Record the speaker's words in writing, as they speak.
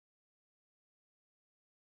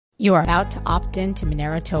You are about to opt in to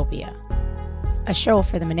Monerotopia, a show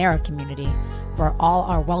for the Monero community where all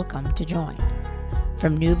are welcome to join.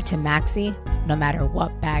 From noob to maxi, no matter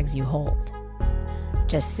what bags you hold.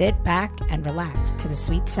 Just sit back and relax to the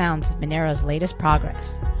sweet sounds of Monero's latest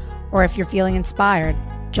progress. Or if you're feeling inspired,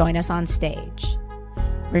 join us on stage.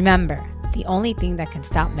 Remember, the only thing that can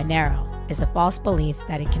stop Monero is a false belief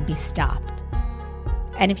that it can be stopped.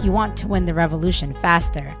 And if you want to win the revolution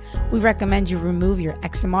faster, we recommend you remove your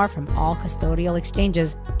XMR from all custodial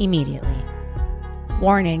exchanges immediately.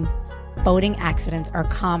 Warning, voting accidents are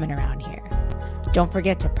common around here. Don't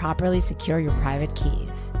forget to properly secure your private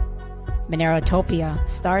keys. Monerotopia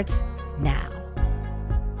starts now.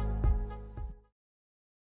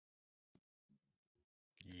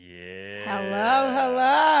 Yeah. Hello.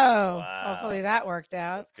 Wow. Hopefully that worked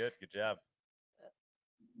out. That's good. Good job.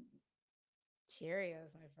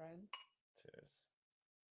 Cheerios, my friend. Cheers.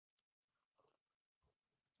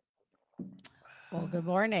 Well, good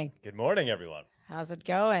morning. Good morning, everyone. How's it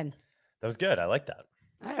going? That was good. I like that.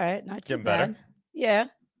 All right, not too Getting bad. better? Yeah.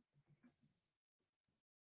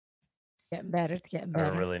 It's getting I better.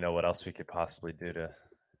 don't really know what else we could possibly do to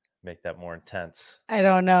make that more intense. I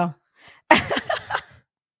don't know.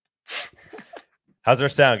 How's our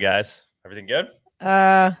sound, guys? Everything good?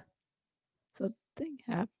 Something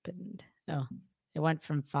happened. Oh, it went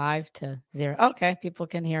from 5 to 0. Okay, people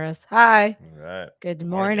can hear us. Hi. All right. Good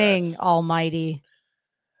morning, morning, guys. Almighty.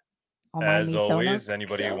 As always, Sonos.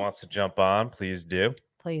 anybody who wants to jump on, please do.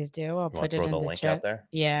 Please do. I'll You want put to it throw in the the link chat. out there?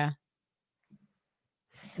 Yeah.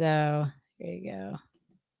 So here you go.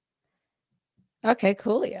 Okay,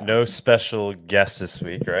 coolio. No special guests this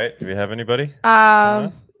week, right? Do we have anybody?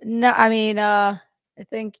 No, I mean, I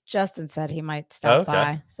think Justin said he might stop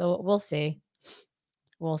by, so we'll see.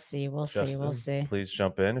 We'll see. Justin, please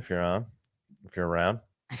jump in if you're on, if you're around.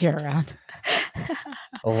 If you're around.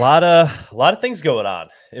 A lot of things going on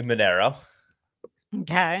in Monero.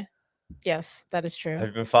 Okay. Yes, that is true. Have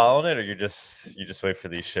you been following it, or you just wait for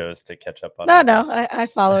these shows to catch up on? No, I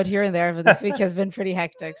follow it here and there, but this week has been pretty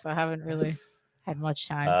hectic, so I haven't really had much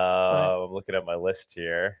time. I'm looking at my list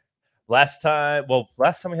here. Last time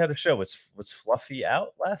we had a show was Fluffy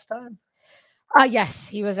out last time? Yes,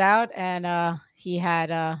 he was out, and he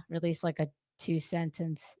had released like a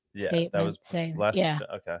 2-sentence statement. That was saying, last.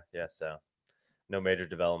 Okay, yeah. So no major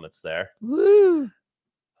developments there. Woo!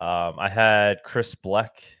 I had Chris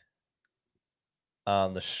Bleck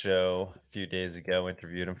on the show a few days ago.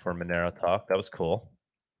 Interviewed him for Monero Talk. That was cool.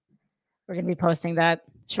 We're going to be posting that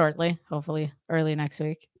shortly, hopefully early next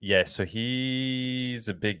week. Yeah, so he's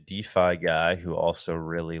a big DeFi guy who also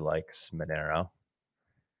really likes Monero.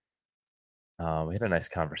 We had a nice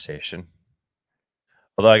conversation.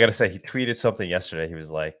 Although I got to say, he tweeted something yesterday. He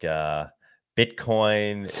was like,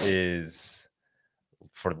 Bitcoin is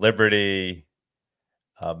for liberty.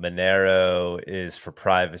 Monero is for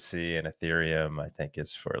privacy, and Ethereum, I think,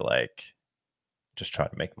 is for like just trying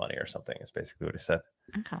to make money or something. Is basically what he said.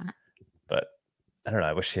 Okay. But I don't know.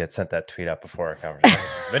 I wish he had sent that tweet out before our conversation.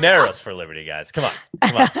 Monero's for liberty, guys. Come on.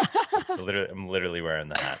 I'm literally wearing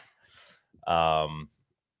the hat.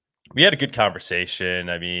 We had a good conversation.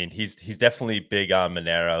 I mean, he's definitely big on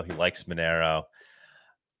Monero. He likes Monero.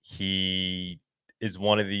 He is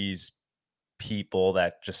one of these people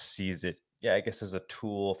that just sees it, I guess, as a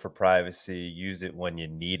tool for privacy. Use it when you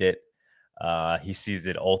need it. He sees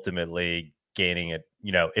it ultimately gaining it,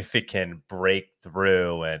 if it can break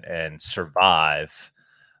through and survive,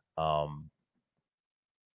 and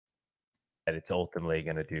it's ultimately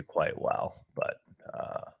going to do quite well. But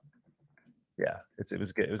yeah, it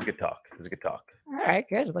was good. It was a good talk. All right,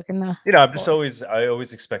 good. I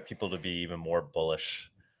always expect people to be even more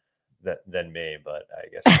bullish than me, but I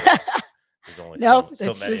guess there's only so it's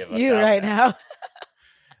many just of us you out right there. now.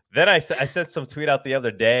 Then I sent some tweet out the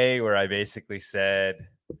other day where I basically said,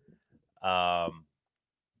 kind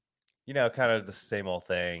of the same old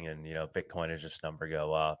thing, and Bitcoin is just number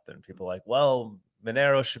go up, and people are like, well,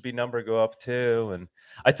 Monero should be number go up too, and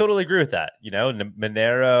I totally agree with that.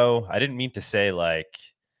 Monero, I didn't mean to say like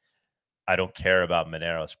I don't care about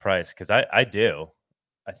Monero's price, because I do.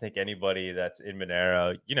 I think anybody that's in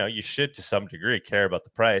Monero, you should to some degree care about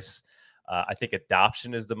the price. I think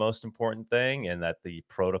adoption is the most important thing, and that the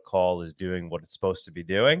protocol is doing what it's supposed to be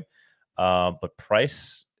doing. But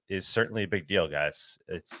price is certainly a big deal, guys.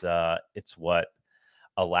 It's what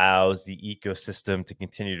allows the ecosystem to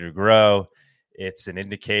continue to grow. It's an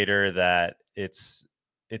indicator that it's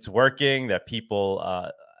working, that people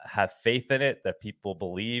have faith in it, that people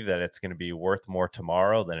believe that it's going to be worth more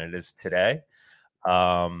tomorrow than it is today.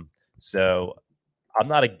 So I'm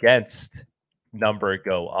not against number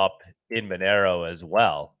go up in Monero as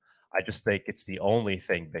well. I just think it's the only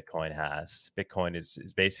thing Bitcoin has. Bitcoin is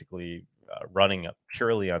basically running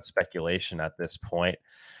purely on speculation at this point.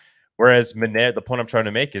 Whereas Monero, the point I'm trying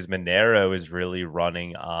to make is Monero is really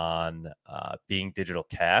running on being digital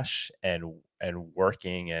cash and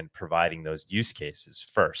working and providing those use cases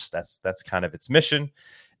first. That's kind of its mission.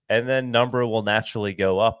 And then number will naturally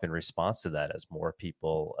go up in response to that as more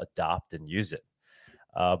people adopt and use it.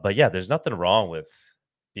 But yeah, there's nothing wrong with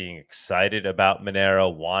being excited about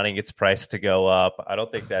Monero, wanting its price to go up. I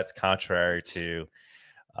don't think that's contrary to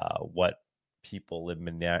what people in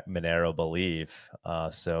Monero believe.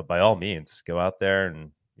 So by all means, go out there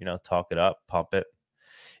and, talk it up, pump it.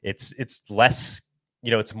 It's less,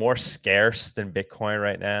 it's more scarce than Bitcoin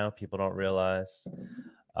right now. People don't realize.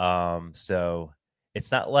 So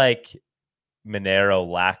it's not like Monero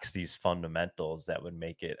lacks these fundamentals that would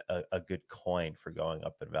make it a good coin for going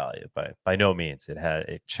up in value. By no means.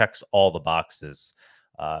 It checks all the boxes,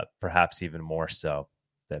 perhaps even more so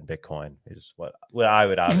than Bitcoin is what I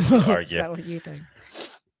would obviously argue. Is that what you think?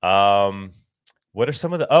 What are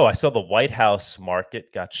some of the? I saw the White House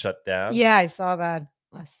market got shut down. Yeah, I saw that.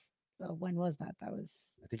 When was that? That was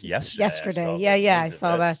I think yesterday. Yesterday. I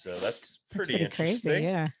saw that. So that's pretty crazy. interesting.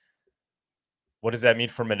 Yeah. What does that mean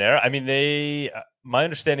for Monero? I mean, my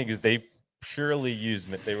understanding is they were only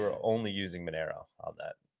using Monero on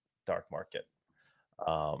that dark market.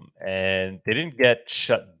 And they didn't get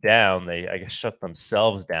shut down. They, I guess, shut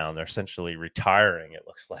themselves down. They're essentially retiring, it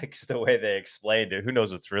looks like, is the way they explained it. Who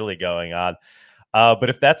knows what's really going on? But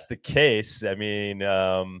if that's the case, I mean,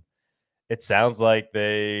 it sounds like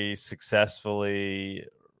they successfully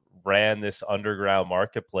ran this underground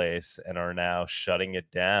marketplace and are now shutting it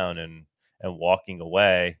down and walking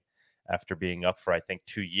away after being up for, I think,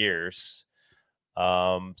 2 years.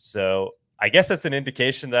 So I guess that's an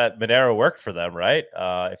indication that Monero worked for them, right?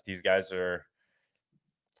 If these guys were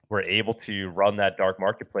able to run that dark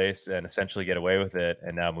marketplace and essentially get away with it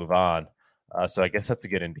and now move on. So I guess that's a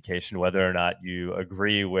good indication. Whether or not you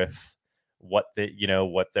agree with what they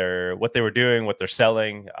were doing, what they're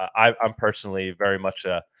selling. I'm personally very much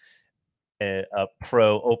a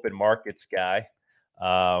pro open markets guy.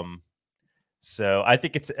 So I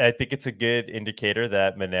think it's a good indicator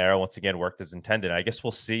that Monero once again worked as intended. I guess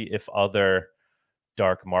we'll see if other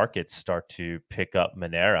dark markets start to pick up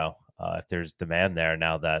Monero, if there's demand there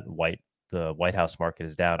now that the White House market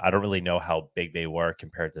is down. I don't really know how big they were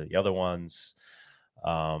compared to the other ones,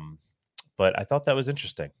 but I thought that was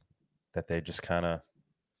interesting that they just kind of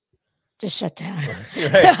just shut down.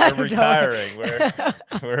 Right, we're retiring.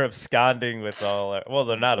 We're absconding with all. Well,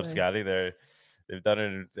 they're not absconding. They've done it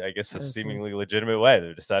in, I guess, a seemingly legitimate way.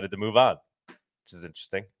 They've decided to move on, which is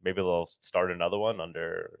interesting. Maybe they'll start another one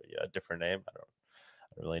under a different name. I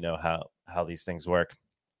don't really know how these things work.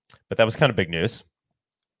 But that was kind of big news.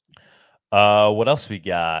 What else we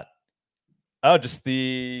got? Oh, just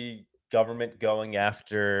the government going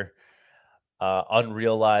after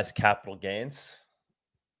unrealized capital gains.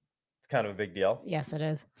 It's kind of a big deal. Yes, it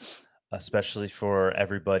is. Especially for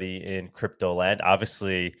everybody in crypto land.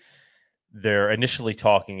 Obviously, they're initially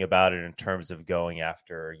talking about it in terms of going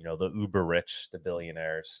after, the uber rich, the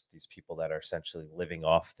billionaires, these people that are essentially living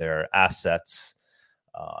off their assets,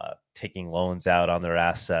 taking loans out on their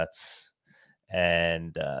assets.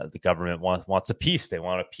 And the government wants a piece. They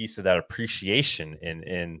want a piece of that appreciation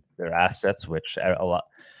in their assets, which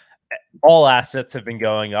all assets have been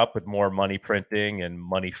going up with more money printing and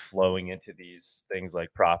money flowing into these things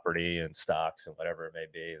like property and stocks and whatever it may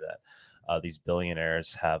be that these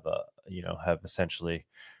billionaires have essentially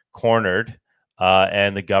cornered,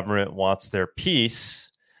 and the government wants their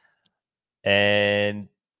piece. And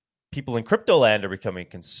people in crypto land are becoming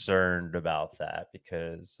concerned about that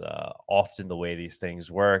because often the way these things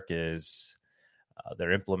work is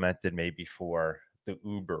they're implemented maybe for the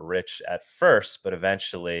uber rich at first, but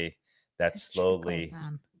eventually that slowly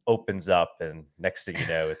opens up, and next thing you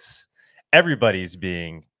know, it's everybody's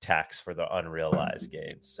being taxed for the unrealized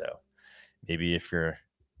gains. So maybe if you're,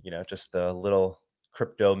 just a little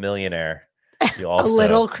crypto millionaire, you'll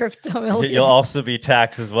also be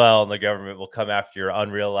taxed as well, and the government will come after your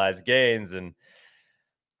unrealized gains. And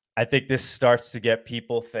I think this starts to get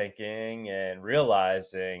people thinking and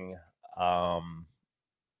realizing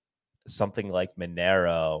something like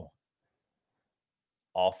Monero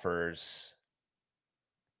offers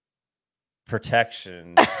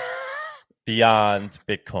protection beyond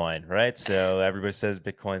Bitcoin, right? So everybody says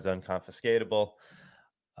Bitcoin's unconfiscatable.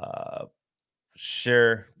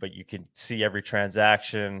 Sure, but you can see every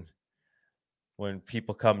transaction when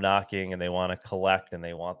people come knocking and they want to collect and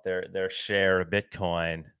they want their share of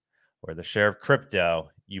Bitcoin or the share of crypto.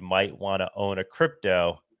 You might want to own a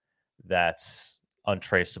crypto that's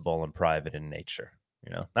untraceable and private in nature.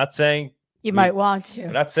 Not saying you might want to.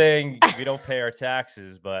 We're not saying we don't pay our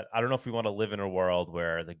taxes, but I don't know if we want to live in a world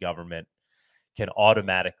where the government can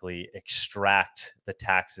automatically extract the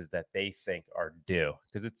taxes that they think are due,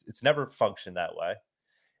 because it's never functioned that way.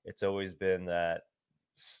 It's always been that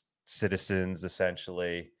citizens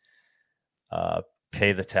essentially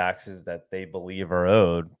pay the taxes that they believe are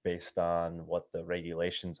owed based on what the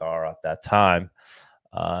regulations are at that time.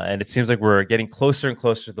 And it seems like we're getting closer and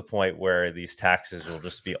closer to the point where these taxes will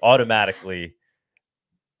just be automatically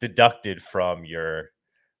deducted from your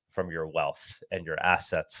wealth and your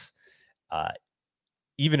assets,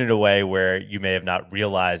 even in a way where you may have not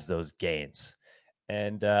realized those gains.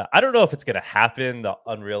 And I don't know if it's going to happen, the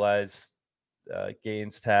unrealized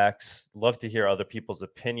gains tax. Love to hear other people's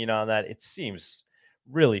opinion on that. It seems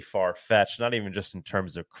really far-fetched, not even just in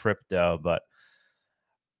terms of crypto, but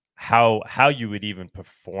how you would even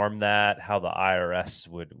perform that, how the IRS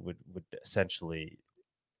would essentially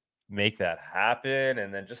make that happen,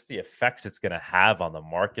 and then just the effects it's going to have on the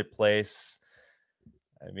marketplace.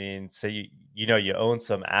 I mean, say you own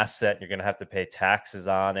some asset, you're going to have to pay taxes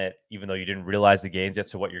on it, even though you didn't realize the gains yet.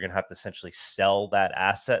 So what, you're going to have to essentially sell that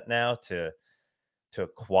asset now to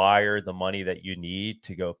acquire the money that you need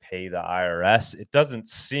to go pay the IRS. It doesn't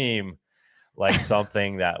seem like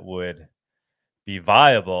something that would be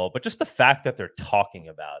viable, but just the fact that they're talking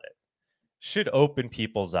about it should open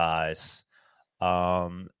people's eyes.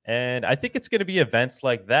 And I think it's going to be events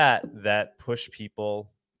like that push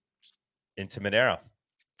people into Monero.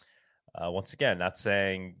 Once again, not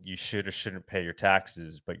saying you should or shouldn't pay your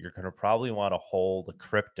taxes, but you're going to probably want to hold a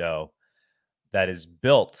crypto that is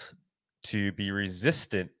built to be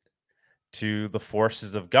resistant to the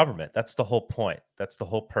forces of government. That's the whole point. That's the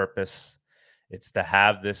whole purpose. It's to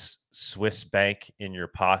have this Swiss bank in your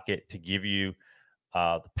pocket to give you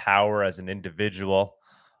the power as an individual.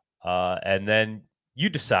 And then you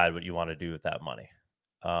decide what you want to do with that money.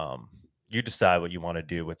 You decide what you want to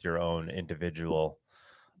do with your own individual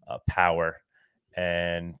power.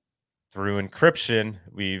 And through encryption,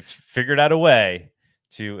 we've figured out a way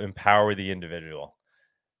to empower the individual.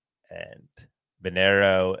 And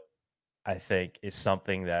Monero, I think, is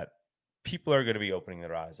something that people are going to be opening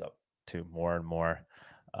their eyes up to more and more.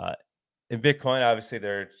 In Bitcoin, obviously,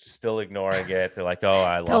 they're still ignoring it. They're like, oh,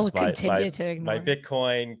 I lost my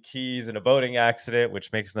Bitcoin keys in a boating accident,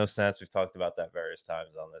 which makes no sense. We've talked about that various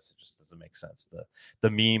times on this. It just doesn't make sense. The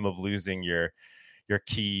meme of losing your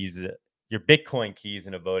keys, your Bitcoin keys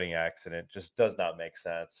in a boating accident just does not make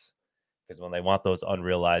sense. Because when they want those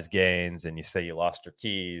unrealized gains and you say you lost your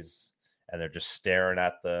keys and they're just staring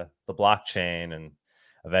at the blockchain, and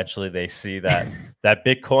eventually they see that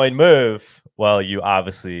Bitcoin move, well, you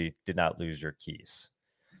obviously did not lose your keys.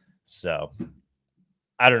 So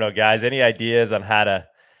I don't know, guys, any ideas on how to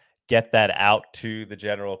get that out to the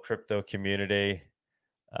general crypto community?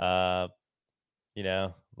 Let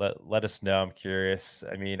us know. I'm curious.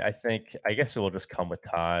 I mean, I guess it will just come with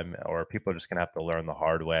time, or people are just going to have to learn the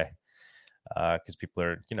hard way. Because people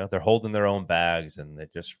are, they're holding their own bags and they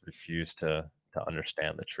just refuse to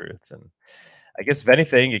understand the truth. And I guess if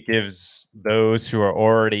anything, it gives those who are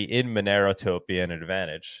already in Monerotopia an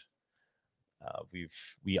advantage.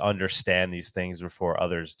 We understand these things before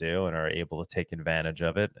others do and are able to take advantage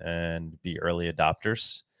of it and be early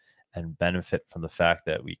adopters and benefit from the fact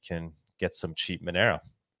that we can get some cheap Monero.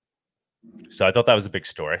 So I thought that was a big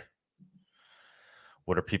story.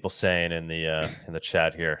 What are people saying in the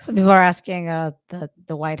chat here? Some people are asking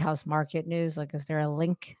the White House market news. Like, is there a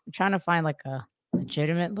link? I'm trying to find like a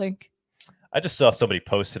legitimate link. I just saw somebody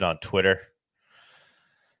posted on Twitter.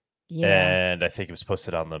 Yeah. And I think it was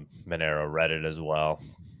posted on the Monero Reddit as well.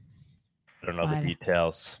 I don't know the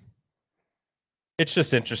details. It's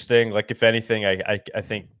just interesting. Like, if anything, I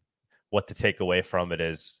think what to take away from it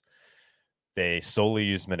is they solely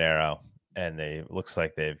use Monero. And looks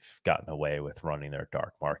like they've gotten away with running their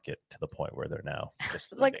dark market to the point where they're now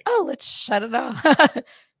just like, let's shut it off.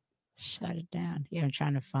 Shut it down. Yeah, I'm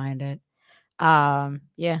trying to find it.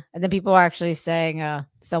 Yeah. And then people are actually saying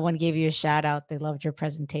someone gave you a shout out. They loved your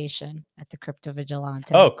presentation at the Crypto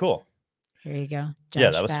Vigilante. Oh, cool. Here you go.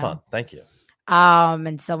 Josh, that was fun. Thank you.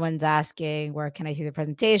 And someone's asking, where can I see the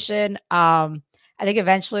presentation? I think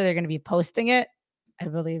eventually they're going to be posting it. I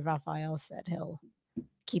believe Raphael said he'll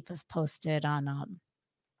keep us posted on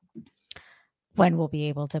when we'll be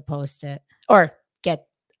able to post it or get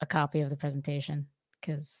a copy of the presentation,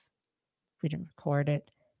 because we didn't record it.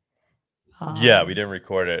 Yeah, we didn't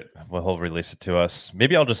record it. Well, he'll release it to us.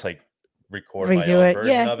 Maybe I'll just record my own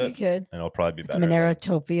version of it. You could. And it'll probably be better. The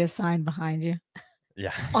Monerotopia sign behind you.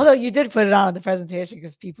 Yeah. Although you did put it on in the presentation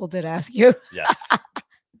because people did ask you. Yes.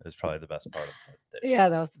 It was probably the best part of the presentation. Yeah,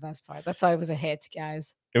 that was the best part. That's why it was a hit,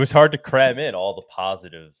 guys. It was hard to cram in all the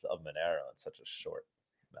positives of Monero in such a short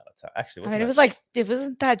amount of time. Actually, I mean, it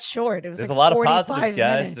wasn't that short. It was there's like a lot of 45 positives,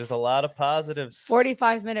 guys. minutes. There's a lot of positives.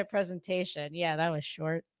 45-minute presentation. Yeah, that was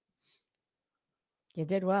short. You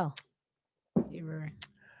did well. You were.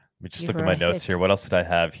 Let me just look at my notes here. What else did I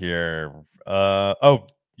have here?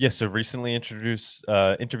 So recently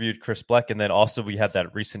interviewed Chris Bleck, and then also we had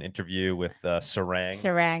that recent interview with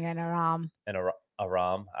Sarang and Aram. And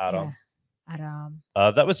Aram, Adam. Yeah, Adam.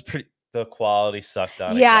 That was pretty. The quality sucked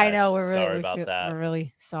on. Yeah, I know. We're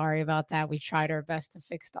really sorry about that. We tried our best to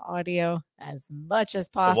fix the audio as much as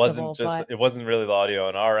possible. It wasn't really the audio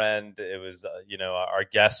on our end. It was, our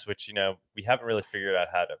guests, which, we haven't really figured out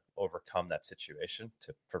how to overcome that situation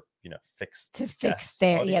fix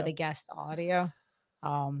the guest audio.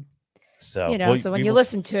 So, so when you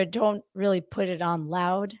listen to it, don't really put it on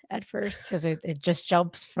loud at first because it just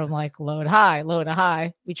jumps from like low to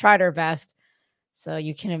high. We tried our best. So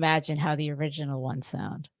you can imagine how the original one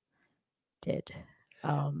did.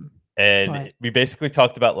 We basically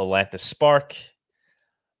talked about Lelantus Spark.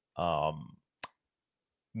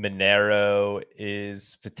 Monero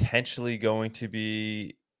is potentially going to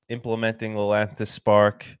be implementing Lelantus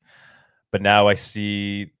Spark, but now I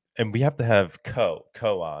see, and we have to have Ko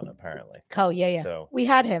on apparently. Ko, yeah. So we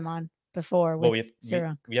had him on before. Well, we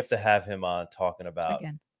have to have him on talking about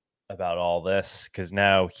all this, because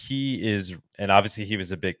now he is, and obviously he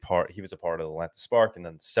was a part of the Lelantus Spark, and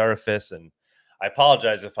then Seraphis, and I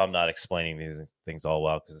apologize if I'm not explaining these things all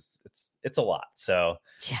well because it's a lot. So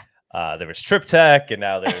there was TripTech, and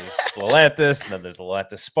now there's Lelantus, and then there's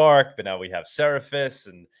Lelantus Spark, but now we have Seraphis,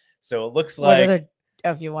 and so it looks like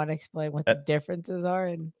if you want to explain what the differences are.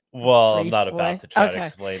 I'm not about to try to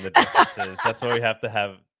explain the differences. That's why we have to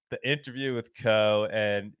have the interview with Ko,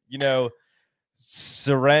 and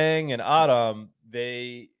Sarang and Adam,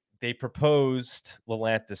 they proposed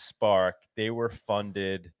Lelantus Spark. They were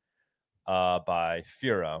funded by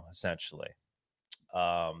Furo, essentially.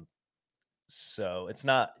 So it's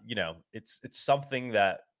not, it's something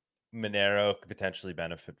that Monero could potentially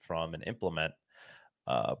benefit from and implement.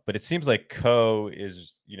 But it seems like Ko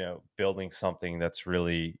is, building something that's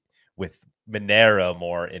really with Monero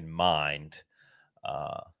more in mind.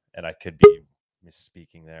 And I could be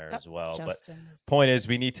misspeaking there as well. Justin point is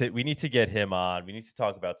we need to get him on. We need to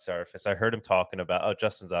talk about Seraphis. I heard him talking about,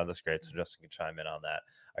 Justin's on. That's great. So Justin can chime in on that.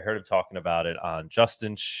 I heard him talking about it on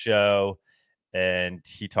Justin's show, and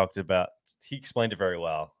he explained it very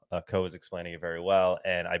well. Ko was explaining it very well.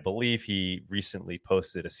 And I believe he recently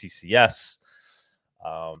posted a CCS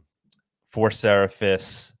for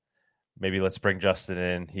Seraphis. Maybe let's bring Justin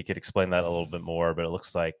in. He could explain that a little bit more, but it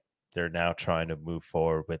looks like they're now trying to move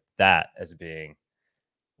forward with that as being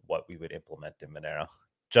what we would implement in Monero.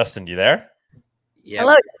 Justin, you there?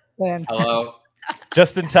 Yeah. Hello.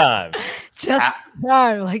 Just in time.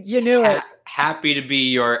 Like you knew it. Happy to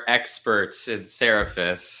be your experts in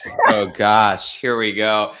Seraphis. Oh gosh, here we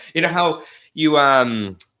go. You know how you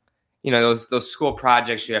those school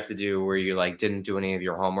projects you have to do where you didn't do any of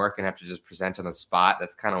your homework and have to just present on the spot.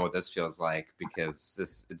 That's kind of what this feels like, because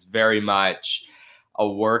it's very much a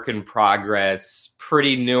work in progress,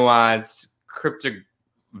 pretty nuanced,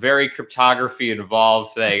 very cryptography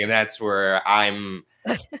involved thing. And that's where I'm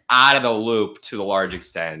out of the loop to the large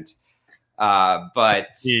extent. But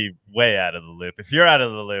way out of the loop. If you're out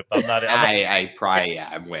of the loop, I'm not. I'm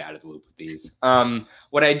way out of the loop with these.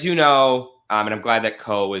 What I do know, and I'm glad that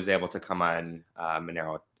Ko was able to come on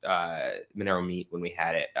Monero Meet when we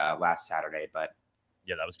had it last Saturday, but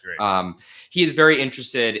yeah, that was great. He is very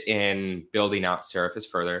interested in building out Seraphis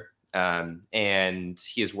further. And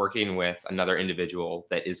he is working with another individual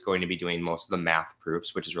that is going to be doing most of the math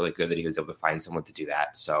proofs, which is really good that he was able to find someone to do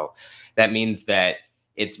that. So that means that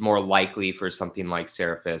it's more likely for something like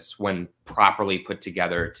Seraphis, when properly put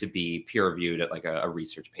together, to be peer reviewed at a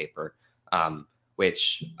research paper,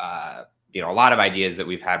 which, a lot of ideas that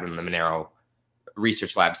we've had in the Monero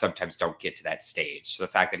research lab sometimes don't get to that stage. So the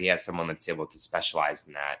fact that he has someone that's able to specialize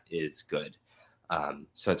in that is good.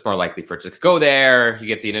 So it's more likely for it to go there. You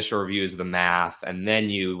get the initial reviews of the math, and then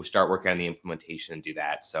you start working on the implementation and do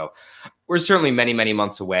that. So we're certainly many, many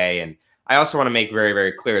months away. And I also want to make very,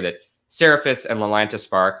 very clear that Seraphis and Lelantus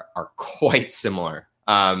Spark are quite similar.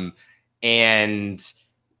 And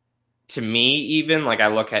to me, even I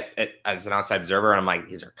look at it as an outside observer, and I'm like,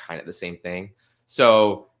 these are kind of the same thing.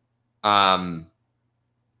 So,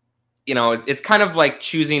 it's kind of like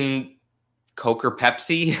choosing Coke or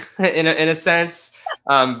Pepsi in a sense,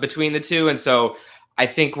 between the two. And so I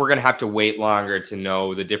think we're going to have to wait longer to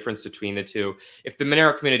know the difference between the two. If the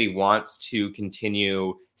Monero community wants to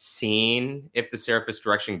continue seeing if the Seraphis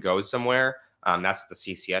direction goes somewhere, that's what the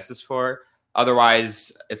CCS is for.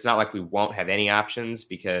 Otherwise, it's not like we won't have any options,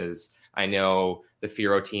 because I know the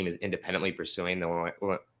Firo team is independently pursuing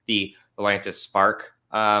the Atlantis Spark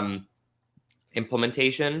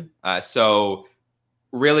implementation. So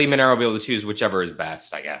really, Monero will be able to choose whichever is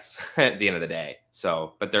best, I guess, at the end of the day.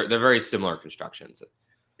 So, but they're very similar constructions.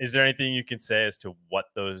 Is there anything you can say as to what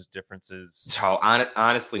those differences? So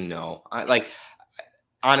honestly, no.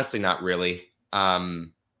 Honestly, not really.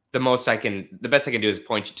 The best I can do is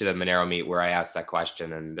point you to the Monero meet where I asked that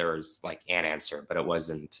question, and there was like an answer, but it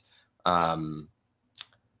wasn't.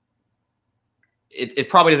 It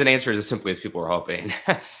probably doesn't answer as simply as people were hoping.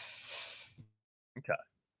 Okay.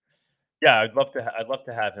 Yeah, I'd love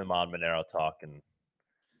to have him on Monero Talk and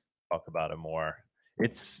talk about it more.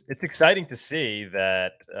 It's exciting to see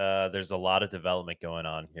that there's a lot of development going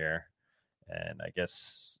on here, and I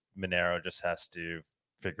guess Monero just has to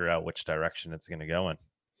figure out which direction it's going to go in.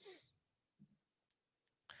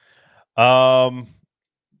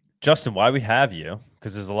 Justin, why we have you?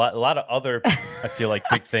 Because there's a lot of other, I feel like,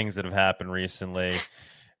 big things that have happened recently.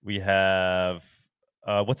 We have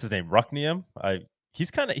what's his name, Rucknium.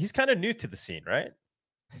 He's kind of new to the scene, right?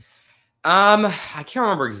 I can't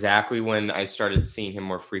remember exactly when I started seeing him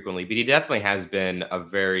more frequently, but he definitely has been a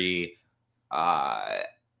very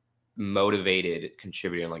motivated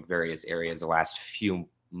contributor in like various areas the last few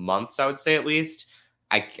months, I would say, at least.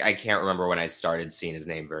 I can't remember when I started seeing his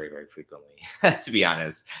name very, very frequently, to be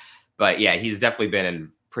honest. But yeah, he's definitely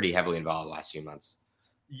been pretty heavily involved the last few months.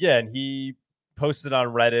 Yeah, and he posted on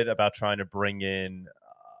Reddit about trying to bring in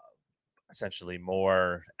essentially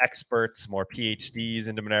more experts, more PhDs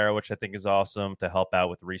into Monero, which I think is awesome, to help out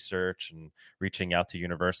with research and reaching out to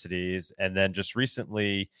universities. And then just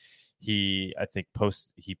recently, he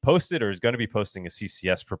posted or is going to be posting a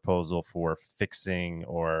CCS proposal for fixing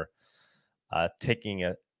or taking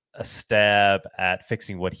a stab at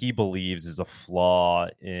fixing what he believes is a flaw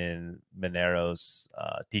in Monero's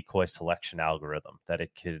decoy selection algorithm, that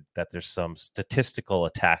there's some statistical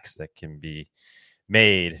attacks that can be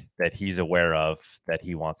made that he's aware of that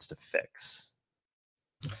he wants to fix.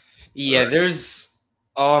 Yeah,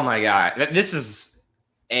 oh my God. This is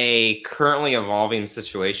a currently evolving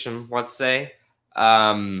situation, let's say.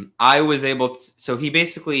 I was able to, so he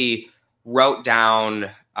basically wrote down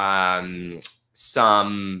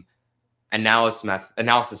some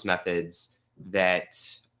analysis methods that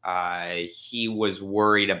he was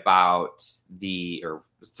worried about, or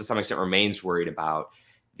to some extent remains worried about,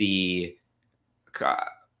 the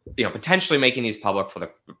potentially making these public for the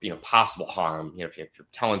possible harm. If you're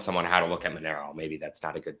telling someone how to look at Monero, maybe that's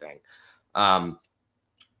not a good thing.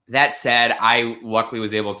 That said, I luckily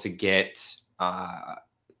was able to get an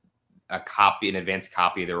advanced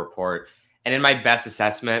copy of the report, and in my best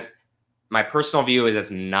assessment, my personal view is it's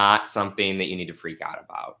not something that you need to freak out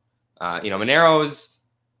about. Monero's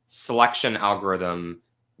selection algorithm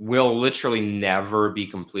will literally never be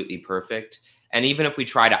completely perfect. And even if we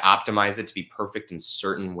try to optimize it to be perfect in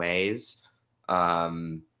certain ways,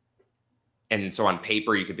 and so on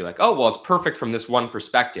paper, you could be like, oh, well, it's perfect from this one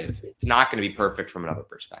perspective. It's not going to be perfect from another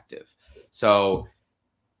perspective. So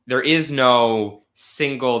there is no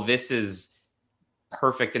single, this is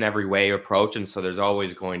perfect in every way approach. And so there's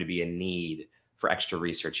always going to be a need for extra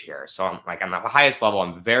research here. So I'm at the highest level,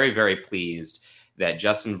 I'm very, very pleased that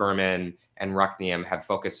Justin Berman and Rucknium have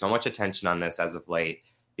focused so much attention on this as of late,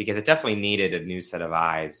 because it definitely needed a new set of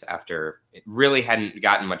eyes after it really hadn't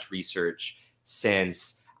gotten much research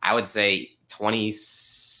since, I would say,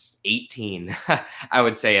 2018, I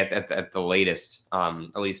would say at the latest,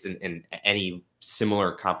 at least in any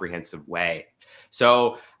similar comprehensive way.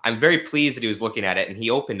 So I'm very pleased that he was looking at it, and he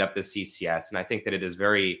opened up the CCS. And I think that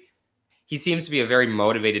he seems to be a very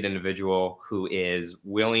motivated individual who is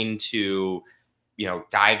willing to,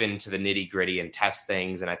 dive into the nitty gritty and test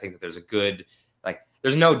things. And I think that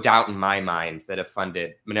there's no doubt in my mind that a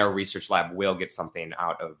funded Monero Research Lab will get something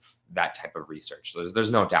out of that type of research.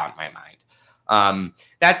 There's no doubt in my mind.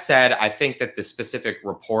 That said, I think that the specific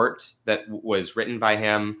report that was written by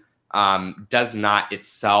him does not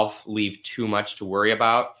itself leave too much to worry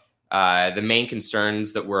about. The main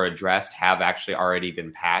concerns that were addressed have actually already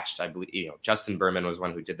been patched. I believe, Justin Berman was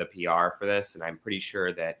one who did the PR for this, and I'm pretty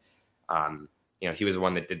sure that, he was the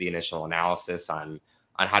one that did the initial analysis on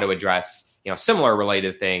how to address, similar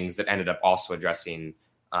related things that ended up also addressing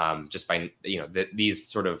just by, these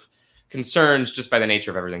sort of concerns just by the nature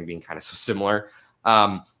of everything being kind of so similar.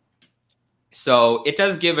 So it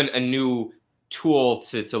does give a new tool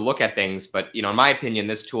to look at things. But, in my opinion,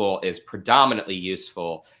 this tool is predominantly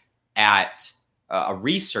useful at a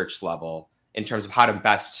research level in terms of how to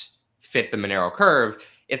best fit the Monero curve.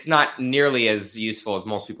 It's not nearly as useful as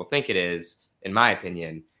most people think it is, in my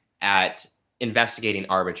opinion, at investigating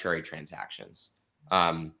arbitrary transactions.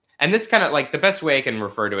 And this kind of like the best way I can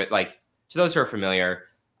refer to it, like to those who are familiar,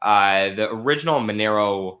 the original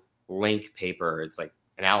Monero link paper, it's like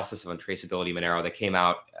analysis of untraceability Monero that came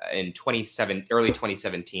out in early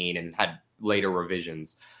 2017 and had later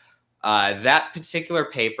revisions. That particular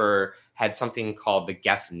paper had something called the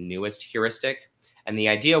guess newest heuristic. And the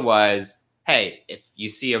idea was, hey, if you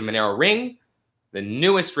see a Monero ring, the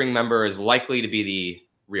newest ring member is likely to be the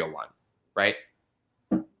real one, right?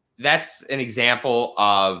 That's an example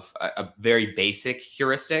of a very basic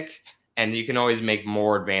heuristic. And you can always make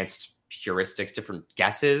more advanced heuristics, different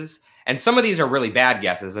guesses. And some of these are really bad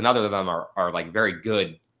guesses, and other of them are like very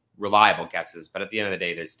good, reliable guesses. But at the end of the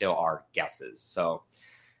day, they still are guesses. So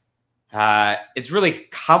it's really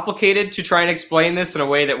complicated to try and explain this in a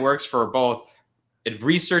way that works for both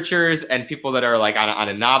researchers and people that are like on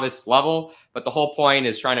a novice level. But the whole point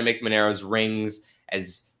is trying to make Monero's rings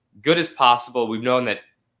as good as possible. We've known that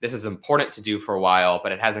this is important to do for a while,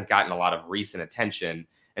 but it hasn't gotten a lot of recent attention.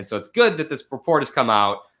 And so it's good that this report has come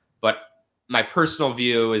out. But my personal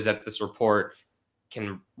view is that this report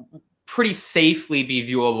can pretty safely be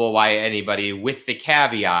viewable by anybody, with the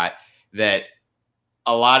caveat that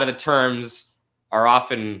a lot of the terms are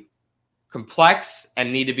often complex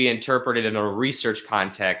and need to be interpreted in a research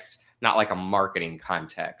context, not like a marketing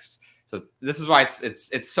context. So this is why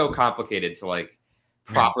it's so complicated to like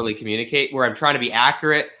properly communicate, where I'm trying to be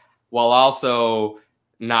accurate while also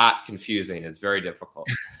not confusing. It's very difficult.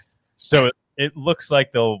 So it looks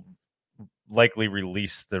like they'll likely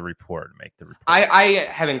release the report, make the report. I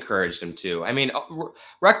have encouraged him to. I mean,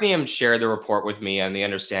 Requiem shared the report with me on the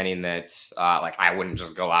understanding that like I wouldn't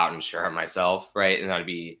just go out and share it myself, right? And that'd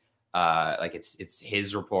be like it's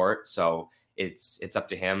his report, so it's up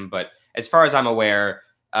to him. But as far as I'm aware,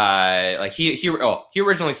 like he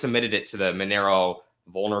originally submitted it to the Monero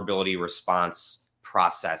vulnerability response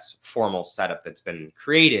process formal setup that's been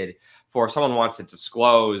created for if someone wants to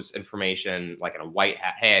disclose information like in a white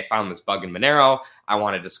hat. Hey, I found this bug in Monero. I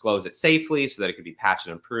want to disclose it safely so that it could be patched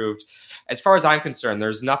and improved. As far as I'm concerned,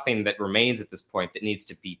 there's nothing that remains at this point that needs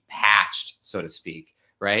to be patched, so to speak,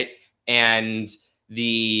 right? And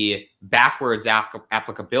the backwards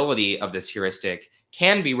applicability of this heuristic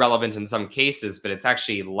can be relevant in some cases, but it's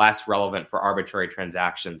actually less relevant for arbitrary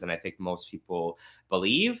transactions than I think most people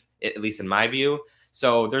believe, at least in my view.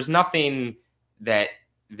 So there's nothing that,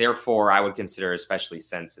 therefore, I would consider especially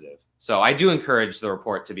sensitive. So I do encourage the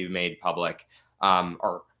report to be made public,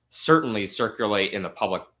 or certainly circulate in the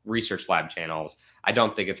public research lab channels. I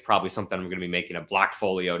don't think it's probably something I'm going to be making a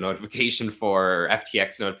Blockfolio notification for, or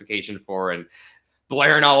FTX notification for, and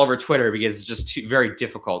blaring all over Twitter, because it's just very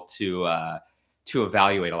difficult to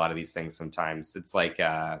evaluate a lot of these things sometimes. It's like,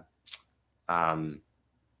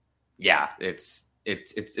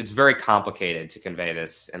 it's very complicated to convey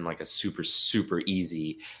this in like a super, super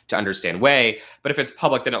easy to understand way. But if it's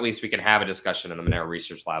public, then at least we can have a discussion in the Monero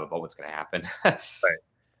Research Lab about what's going to happen. Right.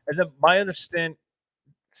 And then my understanding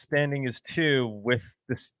is too, with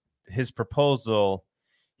his proposal,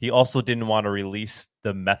 he also didn't want to release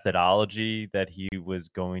the methodology that he was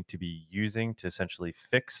going to be using to essentially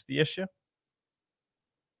fix the issue.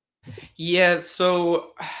 Yeah,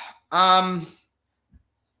 so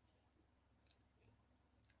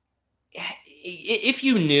if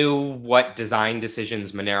you knew what design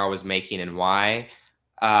decisions Monero was making and why,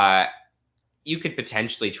 you could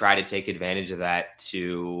potentially try to take advantage of that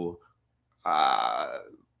to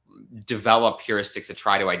develop heuristics to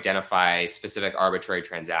try to identify specific arbitrary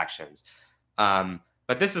transactions.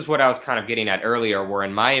 But this is what I was kind of getting at earlier, where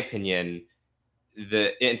in my opinion,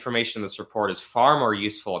 the information in this report is far more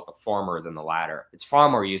useful at the former than the latter. It's far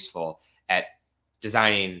more useful at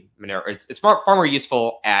designing Monero. It's far more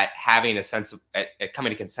useful at having a sense of at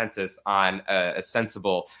coming to consensus on a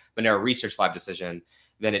sensible Monero Research Lab decision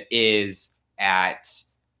than it is at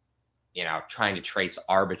trying to trace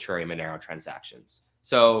arbitrary Monero transactions.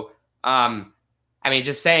 So I mean,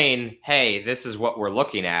 just saying, hey, this is what we're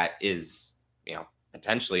looking at is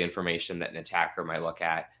potentially information that an attacker might look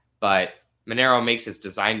at, but Monero makes its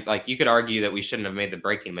design, like you could argue that we shouldn't have made the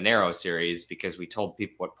Breaking Monero series because we told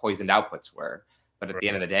people what poisoned outputs were. But at the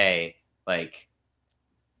end of the day, like,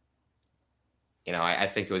 I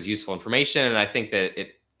think it was useful information, and I think that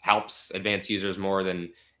it helps advanced users more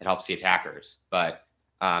than it helps the attackers. But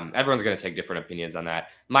everyone's going to take different opinions on that.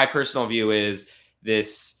 My personal view is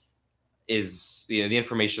this is the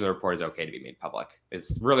information in the report is okay to be made public.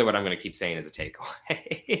 Is really what I'm going to keep saying as a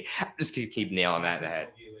takeaway. I'm just going to keep nailing that in the head.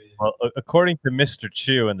 Well, according to Mr.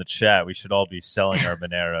 Chu in the chat, we should all be selling our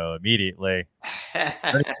Monero immediately.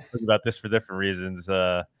 About this for different reasons.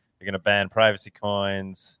 They're going to ban privacy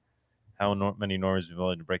coins. How many normies are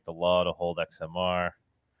willing to break the law to hold XMR?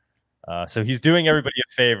 So he's doing everybody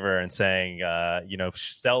a favor and saying,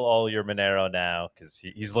 sell all your Monero now, because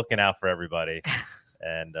he's looking out for everybody.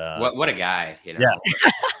 And what a guy, Yeah.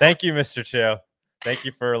 Thank you, Mr. Chu. Thank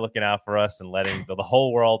you for looking out for us and letting the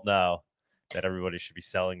whole world know that everybody should be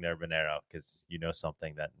selling their Monero, because you know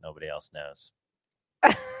something that nobody else knows.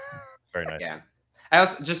 Very nice. Yeah. I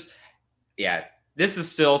also this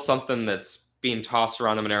is still something that's being tossed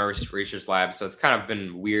around the Monero Research Lab. So it's kind of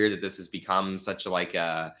been weird that this has become such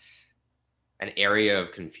an area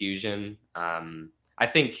of confusion. I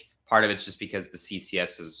think part of it's just because the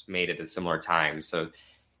CCS was made at a similar time. So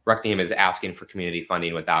Rucknium is asking for community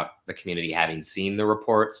funding without the community having seen the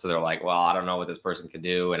report. So they're like, well, I don't know what this person can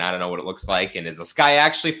do, and I don't know what it looks like. And is the sky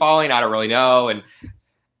actually falling? I don't really know. And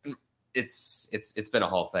it's been a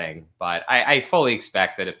whole thing. But I fully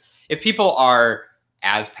expect that if people are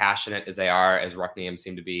as passionate as they are, as Rucknium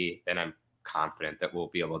seem to be, then I'm confident that we'll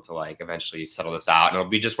be able to eventually settle this out. And it'll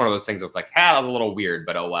be just one of those things that's like, that was a little weird,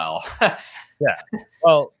 but oh well. Yeah.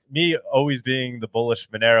 Well, me always being the bullish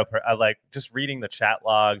Monero, I like just reading the chat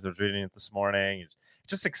logs. I was reading it this morning. It's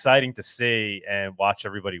just exciting to see and watch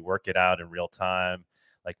everybody work it out in real time.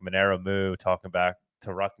 Like Monero Moo talking back to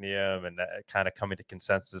Rucknium and kind of coming to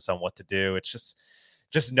consensus on what to do. It's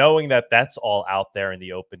just knowing that that's all out there in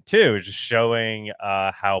the open too, is just showing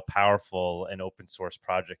how powerful an open source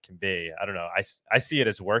project can be. I don't know. I see it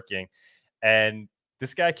as working. And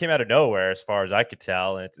this guy came out of nowhere as far as I could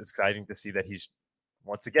tell. And it's exciting to see that he's,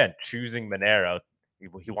 once again, choosing Monero.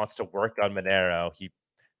 He wants to work on Monero. He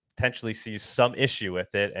potentially sees some issue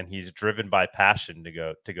with it, and he's driven by passion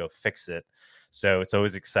to go fix it. So it's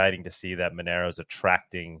always exciting to see that Monero is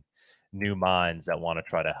attracting new minds that want to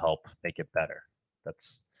try to help make it better.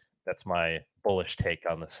 That's my bullish take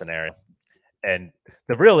on the scenario. And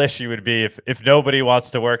the real issue would be if nobody wants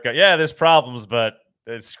to work on, there's problems, but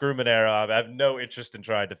screw Monero. I have no interest in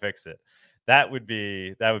trying to fix it. That would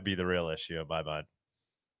be the real issue in my mind.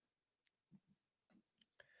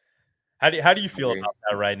 How do you feel about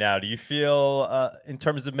that right now? Do you feel in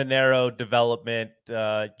terms of Monero development,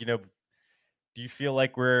 do you feel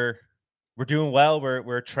like we're doing well?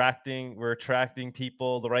 We're attracting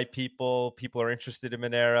people, the right people. People are interested in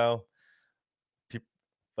Monero.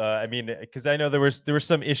 Because I know there was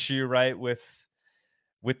some issue, right, with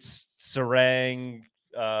Sarang,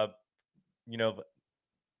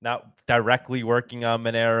 not directly working on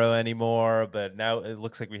Monero anymore, but now it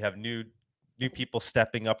looks like we have new people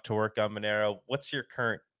stepping up to work on Monero. What's your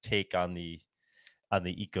current take on the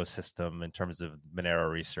ecosystem in terms of Monero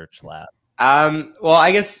Research Lab? Well,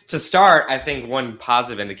 I guess to start, I think one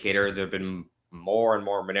positive indicator, there have been more and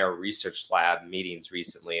more Monero Research Lab meetings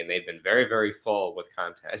recently, and they've been very, very full with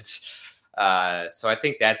content. So I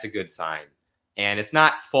think that's a good sign. And it's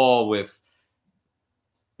not full with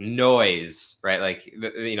noise, right? Like, the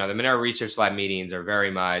Monero Research Lab meetings are very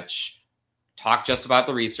much talk just about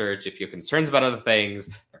the research. If you have concerns about other things,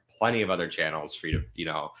 there are plenty of other channels for you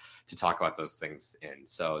to talk about those things in.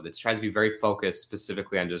 So this tries to be very focused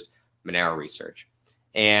specifically on just Monero research.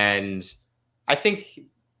 And I think,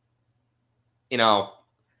 we don't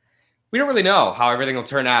really know how everything will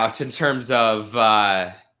turn out in terms of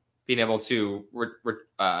being able to,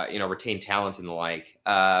 retain talent and the like.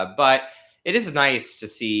 But it is nice to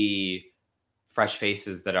see fresh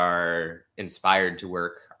faces that are inspired to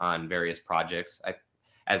work on various projects.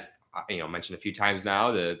 As mentioned a few times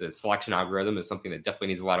now, the selection algorithm is something that definitely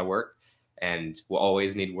needs a lot of work and will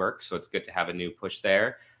always need work. So it's good to have a new push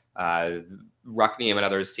there. Rucknium and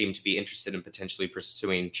others seem to be interested in potentially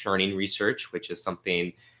pursuing churning research, which is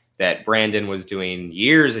something that Brandon was doing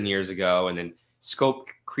years and years ago. And then scope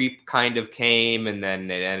creep kind of came, and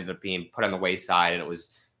then it ended up being put on the wayside, and it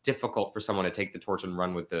was difficult for someone to take the torch and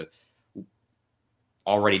run with the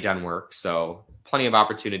already done work. So plenty of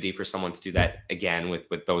opportunity for someone to do that again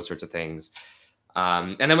with those sorts of things.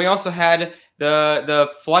 And then we also had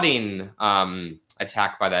the flooding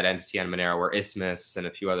attack by that entity on Monero, where Isthmus and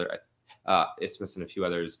a few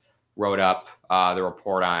others wrote up the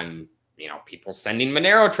report on people sending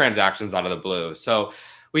Monero transactions out of the blue. So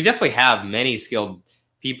we definitely have many skilled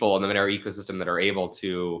people in the Monero ecosystem that are able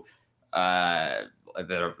to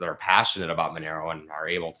that are passionate about Monero and are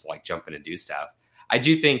able to jump in and do stuff. I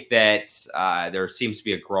do think that there seems to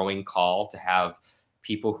be a growing call to have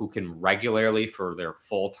people who can regularly, for their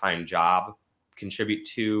full-time job, contribute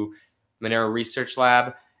to Monero Research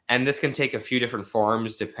Lab. And this can take a few different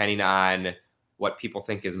forms depending on what people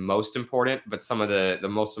think is most important. But some of the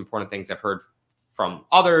most important things I've heard from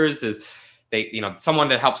others is someone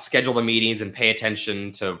to help schedule the meetings and pay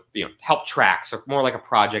attention to, help track. So more like a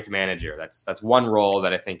project manager. That's one role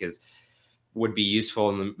that I think would be useful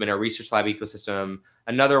in the Monero Research Lab ecosystem.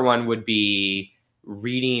 Another one would be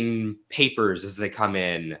reading papers as they come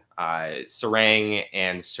in. Sarang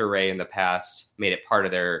and Surrey in the past made it part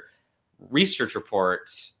of their research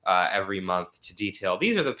report every month to detail,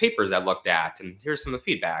 these are the papers I looked at, and here's some of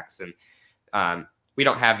the feedbacks. And we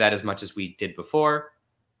don't have that as much as we did before.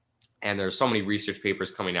 And there's so many research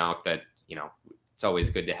papers coming out that, it's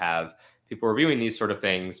always good to have people reviewing these sort of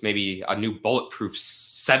things. Maybe a new Bulletproof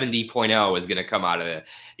 70.0 is going to come out of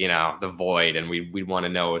the void, and we want to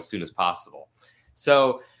know as soon as possible.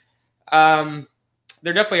 So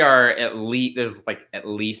there definitely are at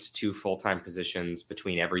least 2 full-time positions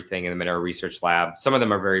between everything in the Monero Research Lab. Some of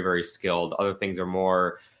them are very, very skilled. Other things are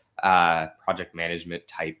more project management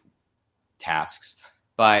type tasks.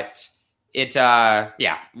 But we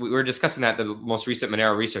were discussing that at the most recent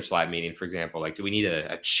Monero Research Lab meeting, for example. Like, do we need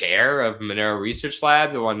a chair of Monero Research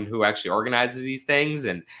Lab, the one who actually organizes these things?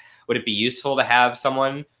 And would it be useful to have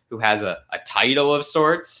someone who has a title of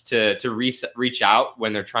sorts to reach out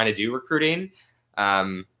when they're trying to do recruiting?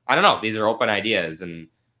 I don't know. These are open ideas. And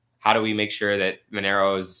how do we make sure that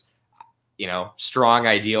Monero's, strong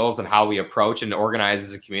ideals and how we approach and organize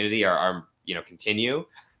as a community are continue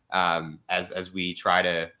as we try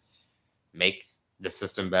to make the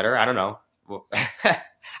system better? I don't know. Well, I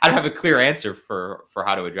don't have a clear answer for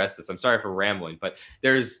how to address this. I'm sorry for rambling, but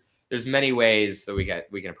there's many ways that we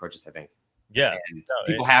can approach this, I think. Yeah. And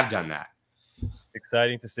people have done that. It's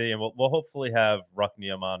exciting to see, and we'll hopefully have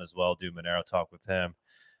Rucknium on as well. Do Monero talk with him.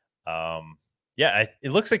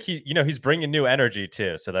 It looks like he's bringing new energy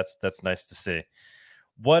too, so that's nice to see.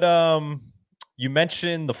 What you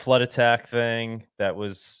mentioned the flood attack thing that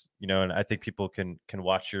was, and I think people can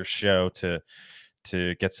watch your show to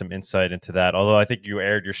get some insight into that. Although I think you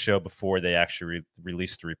aired your show before they actually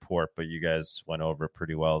released the report, but you guys went over it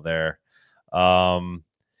pretty well there.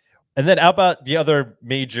 And then how about the other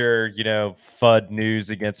major, FUD news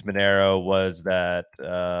against Monero was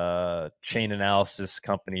that chain analysis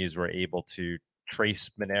companies were able to trace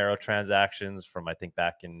Monero transactions from, I think,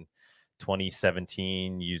 back in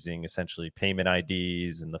 2017 using essentially payment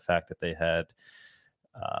IDs and the fact that they had,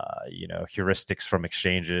 heuristics from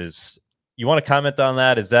exchanges. You want to comment on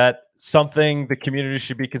that? Is that something the community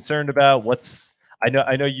should be concerned about?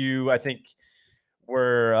 I know you, I think,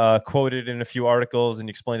 were quoted in a few articles and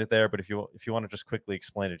you explained it there, but if you want to just quickly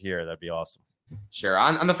explain it here, that'd be awesome. Sure.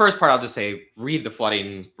 On the first part, I'll just say, read the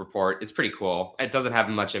flooding report. It's pretty cool. It doesn't have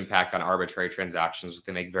much impact on arbitrary transactions, which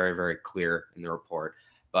they make very, very clear in the report,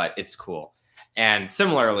 but it's cool. And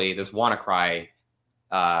similarly, this WannaCry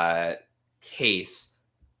case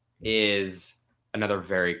is another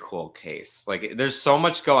very cool case. Like, there's so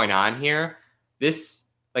much going on here. This,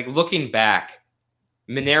 looking back,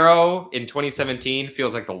 Monero in 2017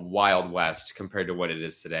 feels like the Wild West compared to what it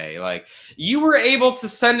is today. Like, you were able to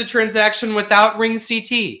send a transaction without ring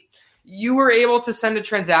CT. You were able to send a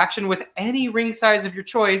transaction with any ring size of your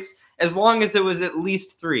choice as long as it was at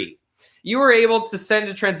least 3. You were able to send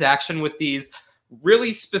a transaction with these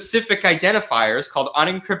really specific identifiers called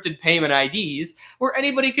unencrypted payment IDs, where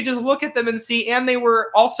anybody could just look at them and see, and they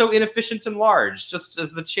were also inefficient and large, just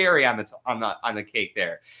as the cherry on the cake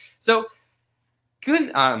there. So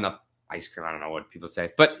good on the ice cream. I don't know what people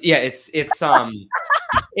say, but yeah, it's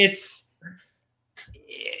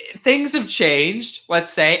things have changed,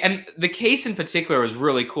 let's say, and the case in particular was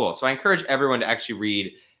really cool. So I encourage everyone to actually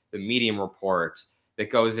read the Medium report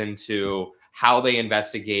that goes into how they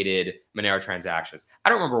investigated Monero transactions. I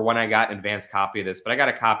don't remember when I got an advanced copy of this, but I got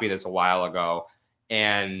a copy of this a while ago,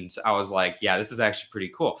 and I was like, yeah, this is actually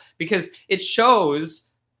pretty cool because it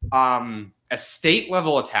shows a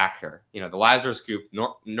state-level attacker, the Lazarus Group,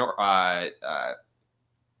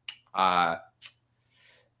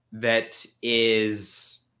 that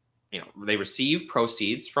is, they receive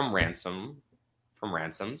proceeds from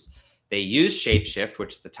ransoms. They use Shapeshift,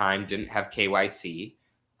 which at the time didn't have KYC,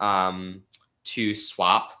 to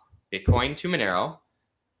swap Bitcoin to Monero.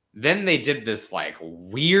 Then they did this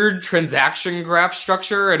weird transaction graph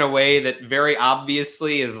structure in a way that very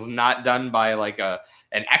obviously is not done by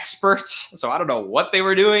an expert. So I don't know what they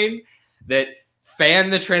were doing that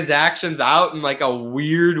fanned the transactions out in a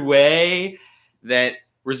weird way that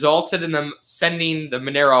resulted in them sending the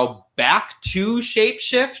Monero back to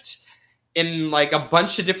Shapeshift in a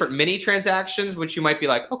bunch of different mini transactions, which you might be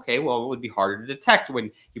like, okay, well, it would be harder to detect when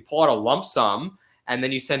you pull out a lump sum and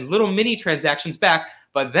then you send little mini transactions back.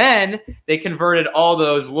 But then they converted all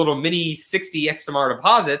those little mini 60 XMR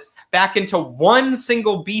deposits back into one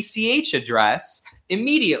single BCH address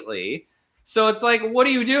immediately. So it's like, what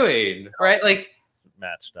are you doing, right? Like,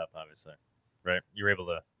 matched up, obviously, right? You were able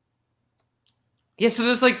to. Yeah, so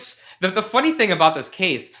there's like the funny thing about this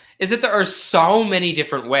case is that there are so many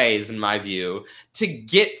different ways, in my view, to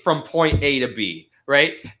get from point A to B,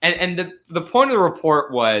 right? And the point of the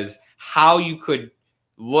report was how you could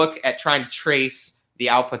look at trying to trace the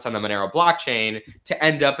outputs on the Monero blockchain to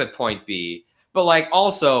end up at point B. But like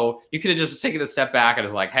also, you could have just taken a step back and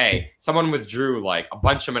was like, hey, someone withdrew like a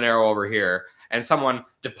bunch of Monero over here, and someone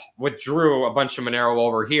withdrew a bunch of Monero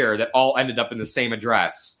over here that all ended up in the same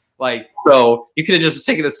address. Like, so you could have just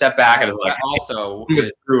taken a step back and it was like, also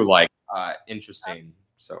withdrew like interesting.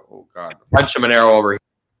 So, oh god, a bunch of Monero over here.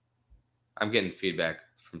 I'm getting feedback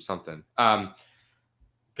from something. Go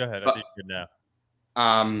ahead, I think you're good now.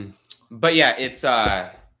 But yeah, it's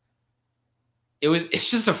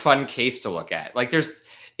just a fun case to look at. Like,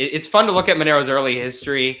 it's fun to look at Monero's early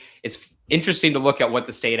history. It's interesting to look at what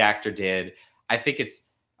the state actor did. I think it's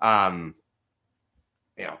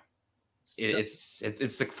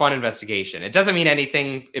it's a fun investigation. It doesn't mean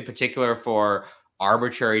anything in particular for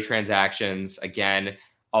arbitrary transactions. Again,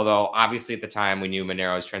 although obviously at the time we knew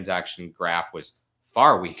Monero's transaction graph was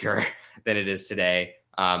far weaker than it is today.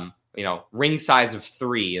 Ring size of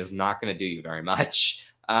 3 is not going to do you very much.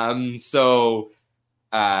 I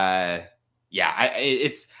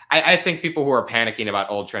think people who are panicking about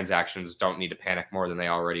old transactions don't need to panic more than they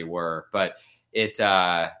already were. But it's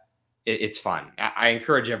fun. I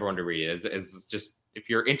encourage everyone to read it. It's just, if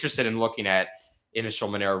you're interested in looking at initial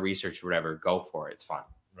Monero research or whatever, go for it. It's fun.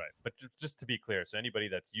 Right. But just to be clear, so anybody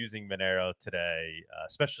that's using Monero today,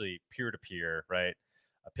 especially peer-to-peer, right?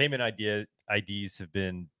 Payment IDs have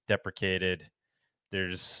been deprecated.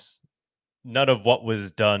 There's none of what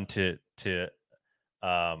was done to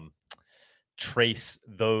trace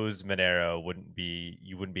those Monero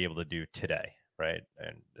you wouldn't be able to do today. Right.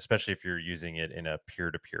 And especially if you're using it in a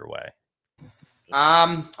peer-to-peer way.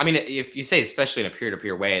 If you say especially in a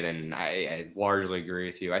peer-to-peer way, then I largely agree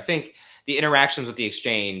with you. I think the interactions with the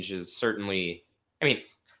exchange is certainly,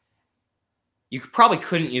 you probably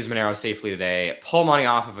couldn't use Monero safely today, pull money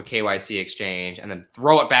off of a KYC exchange, and then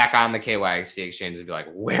throw it back on the KYC exchange and be like,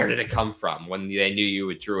 where did it come from, when they knew you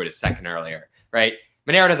withdrew it a second earlier, right?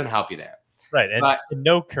 Monero doesn't help you there. Right, and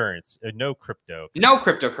no currency, no crypto. No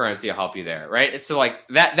cryptocurrency will help you there, right? So like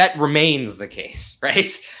that remains the case,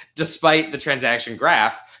 right? Despite the transaction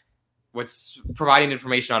graph, what's providing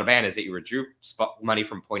information out of band is that you withdrew money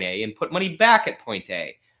from point A and put money back at point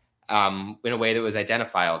A in a way that was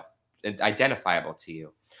identifiable to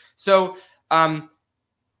you. So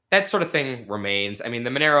that sort of thing remains. The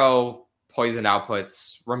Monero poisoned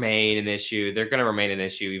outputs remain an issue. They're going to remain an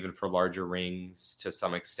issue even for larger rings to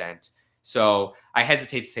some extent. So I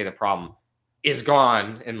hesitate to say the problem is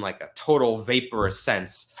gone in like a total vaporous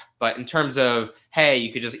sense. But in terms of, hey,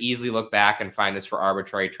 you could just easily look back and find this for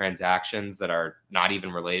arbitrary transactions that are not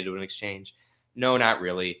even related to an exchange. No, not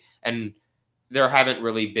really. And there haven't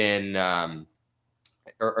really been,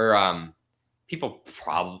 people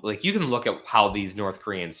probably, like, you can look at how these North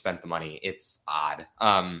Koreans spent the money. It's odd.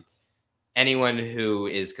 Anyone who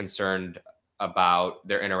is concerned about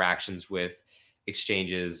their interactions with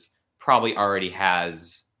exchanges probably already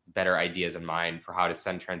has better ideas in mind for how to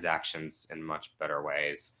send transactions in much better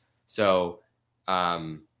ways. So, I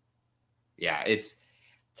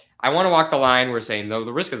want to walk the line. We're saying, though,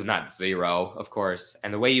 the risk is not zero, of course.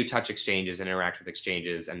 And the way you touch exchanges and interact with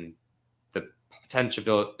exchanges and the potential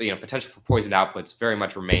for poisoned outputs very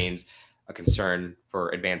much remains a concern for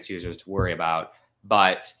advanced users to worry about.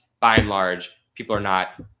 But by and large, people are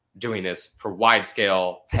not doing this for wide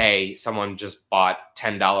scale. Hey, someone just bought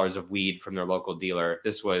 $10 of weed from their local dealer.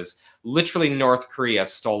 This was literally North Korea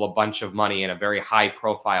stole a bunch of money in a very high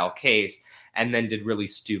profile case and then did really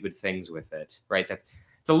stupid things with it, right? It's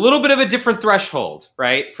a little bit of a different threshold,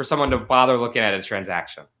 right? For someone to bother looking at a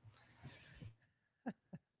transaction.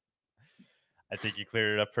 I think you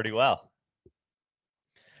cleared it up pretty well.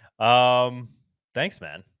 Thanks,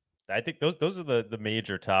 man. I think those are the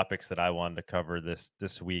major topics that I wanted to cover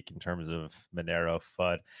this week in terms of Monero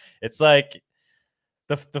FUD. It's like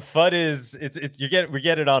the FUD is we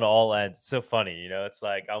get it on all ends. It's so funny, It's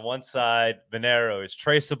like on one side Monero is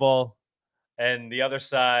traceable, and the other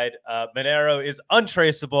side Monero is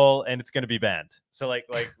untraceable and it's going to be banned. So like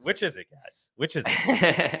which is it, guys? Which is it?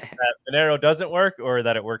 That Monero doesn't work, or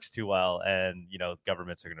that it works too well and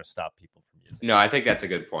governments are going to stop people from music. No, I think that's a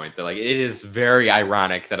good point. That like it is very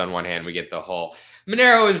ironic that on one hand we get the whole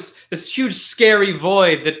Monero is this huge scary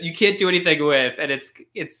void that you can't do anything with, and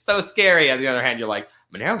it's so scary. On the other hand, you're like,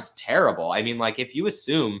 Monero's terrible. I mean, like if you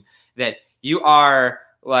assume that you are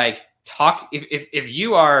like if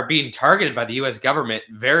you are being targeted by the US government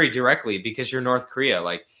very directly because you're North Korea,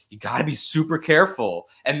 like you got to be super careful,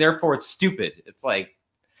 and therefore it's stupid. It's like,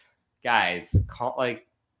 guys,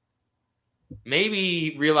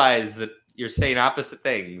 maybe realize that you're saying opposite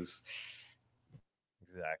things.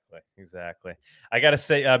 Exactly. I gotta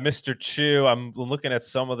say, Mr. Chu, I'm looking at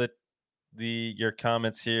some of your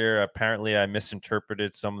comments here. Apparently, I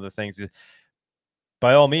misinterpreted some of the things.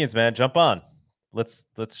 By all means, man, jump on. Let's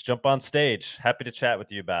jump on stage. Happy to chat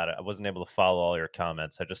with you about it. I wasn't able to follow all your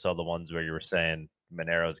comments. I just saw the ones where you were saying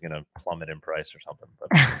Monero is going to plummet in price or something.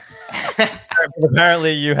 But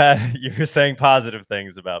apparently, you were saying positive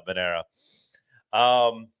things about Monero.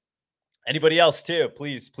 Anybody else too?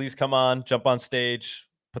 Please come on, jump on stage.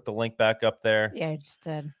 Put the link back up there. Yeah, I just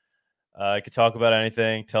did. You could talk about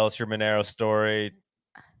anything. Tell us your Monero story.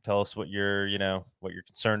 Tell us what you're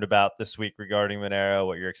concerned about this week regarding Monero,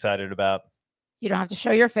 what you're excited about. You don't have to show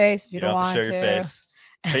your face if you don't want to. Show your face.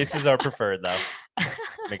 Faces are preferred, though.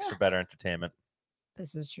 Makes for better entertainment.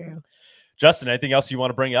 This is true. Justin, anything else you want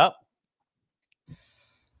to bring up?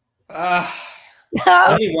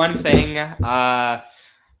 Only one thing.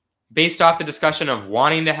 Based off the discussion of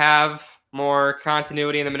wanting to have more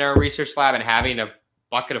continuity in the Monero Research Lab and having a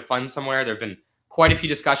bucket of funds somewhere, there have been quite a few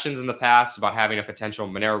discussions in the past about having a potential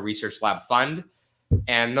Monero Research Lab fund.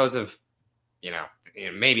 And those have,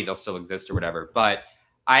 maybe they'll still exist or whatever. But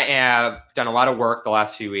I have done a lot of work the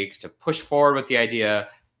last few weeks to push forward with the idea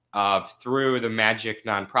of, through the Magic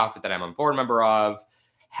nonprofit that I'm a board member of,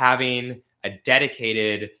 having a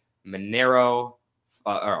dedicated Monero,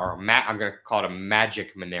 I'm going to call it a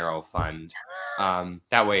Magic Monero fund.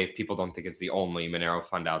 That way people don't think it's the only Monero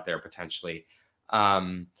fund out there potentially.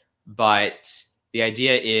 But the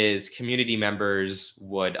idea is community members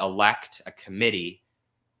would elect a committee,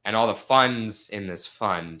 and all the funds in this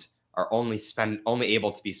fund are only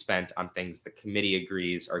able to be spent on things the committee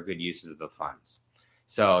agrees are good uses of the funds.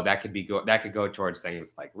 So that could go towards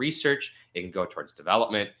things like research. It can go towards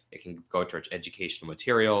development. It can go towards educational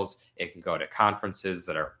materials. It can go to conferences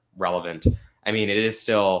that are relevant. I mean, it is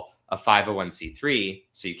still a 501c3,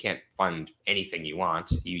 so you can't fund anything you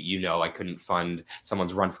want. I couldn't fund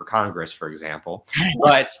someone's run for Congress, for example,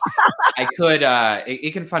 but I could.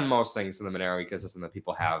 It can fund most things in the Monero ecosystem that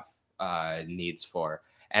people have needs for.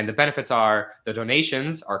 And the benefits are the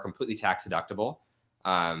donations are completely tax deductible.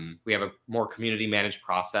 We have a more community managed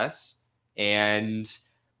process, and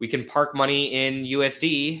we can park money in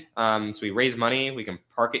USD. So we raise money, we can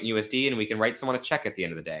park it in USD, and we can write someone a check at the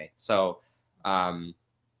end of the day. So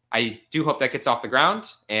I do hope that gets off the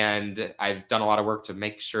ground, and I've done a lot of work to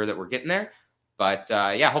make sure that we're getting there. But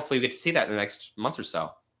hopefully we get to see that in the next month or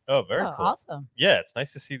so. Oh, very cool. Awesome. Yeah, it's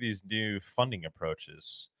nice to see these new funding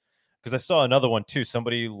approaches, because I saw another one too.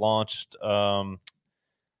 Somebody launched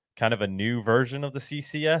kind of a new version of the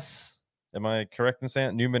CCS. Am I correct in saying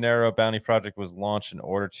that? New Monero Bounty Project was launched in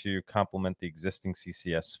order to complement the existing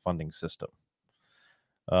CCS funding system.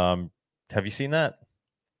 Have you seen that?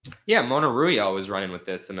 Yeah, Mona Ruyo was running with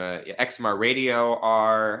this, and XMR Radio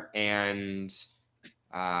are, and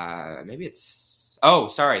maybe it's. Oh,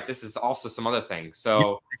 sorry, this is also some other thing.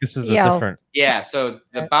 So this is a different. Yeah, so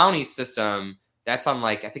the bounty system that's on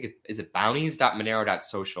I think is it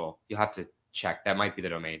bounties.monero.social. You'll have to check. That might be the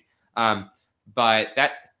domain. But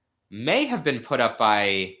that may have been put up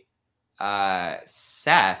by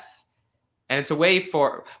Seth, and it's a way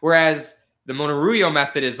for. Whereas the Mona Ruyo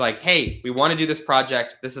method is like, hey, we want to do this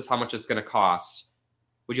project. This is how much it's going to cost.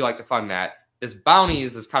 Would you like to fund that? This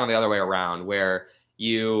bounties is kind of the other way around, where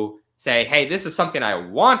you say, hey, this is something I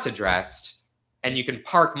want addressed, and you can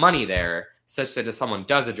park money there such that if someone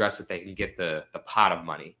does address it, they can get the pot of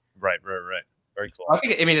money. Right. Very cool.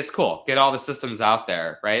 I mean, it's cool. Get all the systems out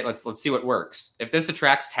there, right? Let's see what works. If this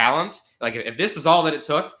attracts talent, like if this is all that it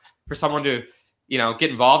took for someone to, get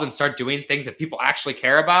involved and start doing things that people actually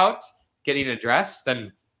care about getting addressed,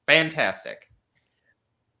 then fantastic.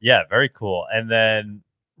 Yeah, very cool. And then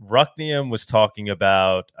Rucknium was talking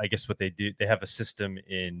about, I guess what they do, they have a system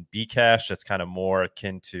in Bcash that's kind of more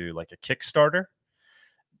akin to like a Kickstarter,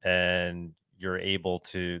 and they're able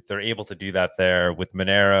to do that there. With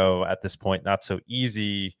Monero at this point, not so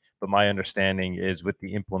easy, but my understanding is with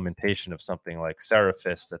the implementation of something like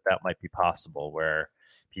Seraphis that might be possible, where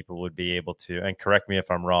people would be able to, and correct me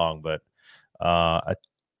if I'm wrong, but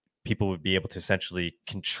people would be able to essentially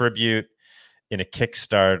contribute in a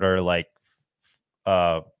Kickstarter, like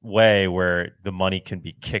way where the money can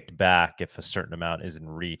be kicked back if a certain amount isn't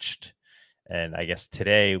reached. And I guess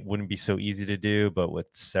today wouldn't be so easy to do, but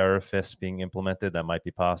with Seraphis being implemented, that might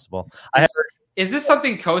be possible. Is this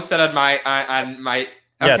something Ko said on my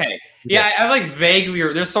Okay. Yeah, I like vaguely.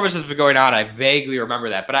 There's so much that's been going on. I vaguely remember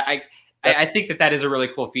that, but I think that is a really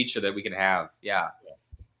cool feature that we can have. Yeah.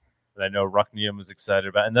 I know Rucknium was excited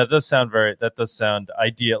about, and that does sound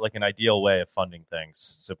ideal, like an ideal way of funding things,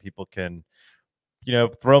 so people can,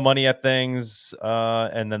 throw money at things,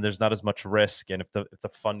 and then there's not as much risk. And if the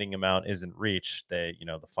funding amount isn't reached, the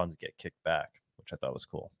funds get kicked back, which I thought was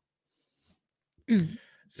cool.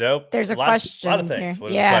 So there's a question. A lot of things. Here.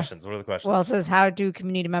 What are the questions? Well, it says, how do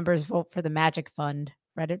community members vote for the Magic Fund?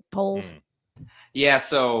 Reddit polls. Yeah,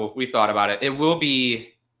 so we thought about it. It will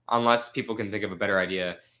be, unless people can think of a better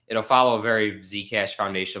idea, it'll follow a very Zcash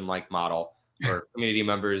Foundation-like model where community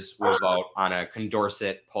members will vote on a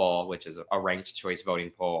Condorcet poll, which is a ranked choice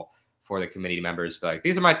voting poll for the community members. But like,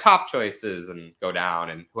 these are my top choices, and go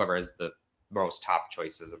down, and whoever has the most top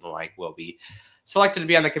choices and the like will be selected to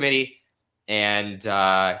be on the committee. And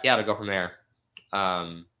to go from there.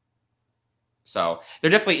 So there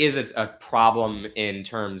definitely is a problem in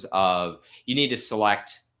terms of you need to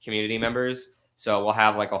select community members. So we'll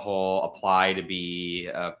have like a whole apply to be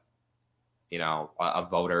a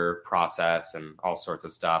voter process and all sorts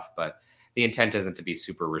of stuff. But the intent isn't to be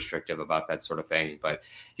super restrictive about that sort of thing. But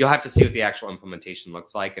you'll have to see what the actual implementation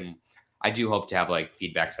looks like. And I do hope to have like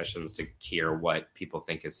feedback sessions to hear what people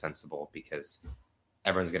think is sensible, because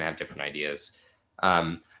everyone's going to have different ideas.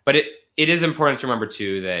 But it is important to remember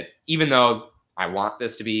too, that even though I want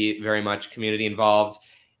this to be very much community involved,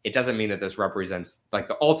 it doesn't mean that this represents like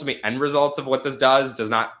the ultimate end results of what this does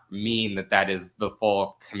not mean that is the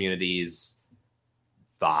full community's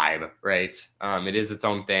vibe, right? It is its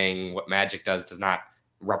own thing. What Magic does not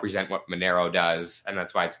represent what Monero does. And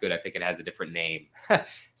that's why it's good. I think it has a different name.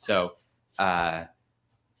 So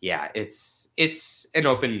it's an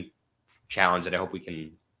open challenge that I hope we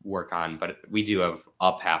can work on, but we do have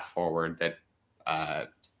a path forward that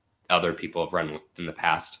other people have run with in the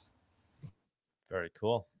past. Very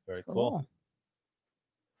cool. Very cool.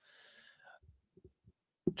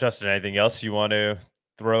 Justin, anything else you want to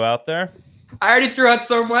throw out there? I already threw out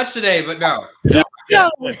so much today, but no. You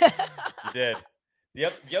did. The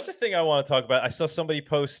other thing I want to talk about, I saw somebody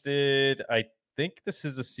posted, I think this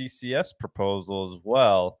is a CCS proposal as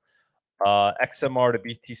well. XMR to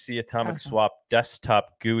BTC Atomic Swap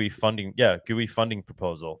desktop GUI funding. Yeah, GUI funding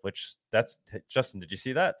proposal, which Justin, did you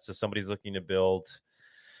see that? So somebody's looking to build,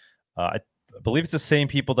 I believe it's the same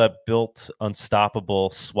people that built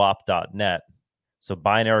Unstoppable Swap.net. So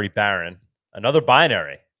Binary Baron, another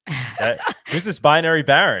binary. Who's this Binary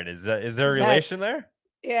Baron? Is there a relation there?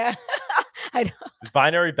 Yeah. I know. Is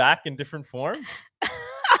Binary back in different form?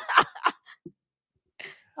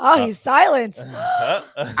 Oh, he's silent.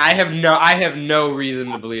 I have no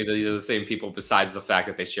reason to believe that these are the same people, besides the fact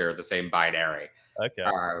that they share the same binary. Okay.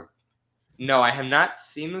 No, I have not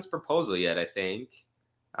seen this proposal yet. I think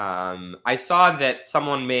I saw that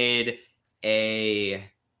someone made a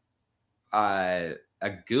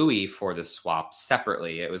GUI for the swap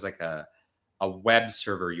separately. It was like a web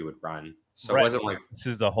server you would run. So It wasn't like this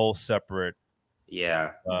is a whole separate.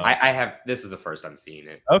 Yeah, I have. This is the first I'm seeing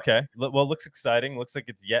it. Okay, well, looks exciting. Looks like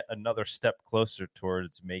it's yet another step closer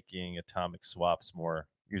towards making atomic swaps more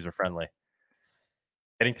user friendly.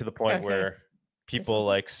 Getting to the point where people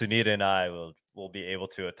like Sunita and I will be able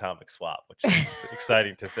to atomic swap, which is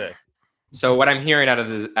exciting to say. So what I'm hearing out of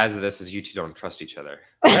this is you two don't trust each other.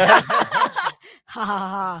 Ha ha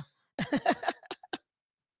ha.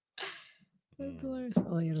 That's hilarious.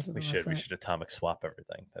 Oh, yeah, we should atomic swap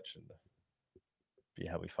everything. That should be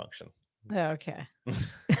how we function. Okay.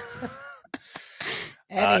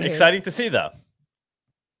 Exciting to see, though.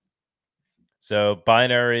 So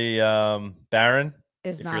Binary Baron,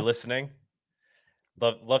 if you're listening,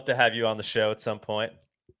 love to have you on the show at some point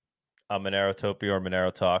on Monerotopia or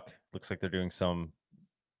Monero Talk. Looks like they're doing some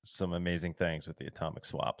amazing things with the atomic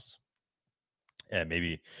swaps. And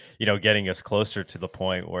maybe, getting us closer to the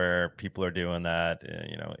point where people are doing that,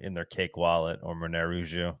 in their Cake wallet or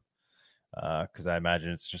Monerujo. Because I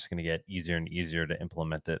imagine it's just going to get easier and easier to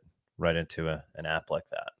implement it right into an app like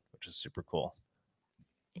that, which is super cool.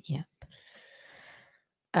 Yep.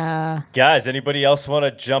 Guys, anybody else want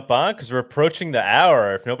to jump on? Because we're approaching the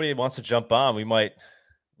hour. If nobody wants to jump on, we might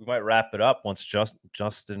wrap it up once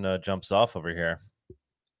Justin jumps off over here.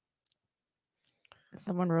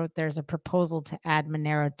 Someone wrote there's a proposal to add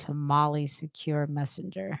Monero to Mali Secure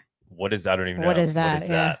Messenger. What is that? I don't even know. What is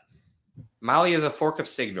that? Mali is a fork of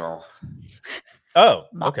Signal. Oh,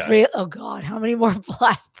 okay. Oh God, how many more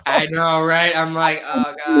black? I know, right? I'm like,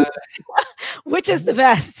 oh god. Which is the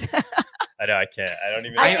best? I know I can't. I don't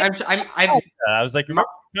even. I was like, remember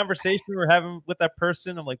the conversation we were having with that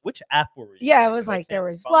person? I'm like, which app were we? Yeah, it using? was 'Cause I like there can't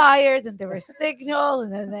was follow. Wired, then there was Signal,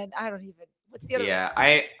 and then I don't even. What's the other? Yeah,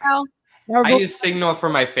 Now we're I both- use Signal for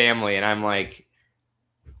my family, and I'm like,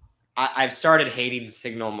 I've started hating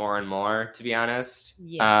Signal more and more, to be honest.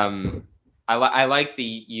 Yeah. I like the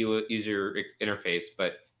user interface,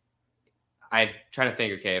 but I'm trying to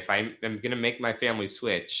think. Okay, if I'm gonna make my family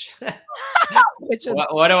switch, which is,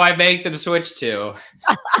 what do I make them switch to?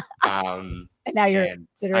 and now you're And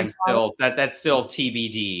considering I'm still that's still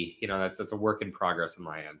TBD. You know, that's a work in progress on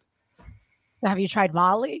my end. So have you tried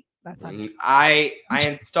Molly? That's on. I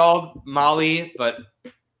installed Molly, but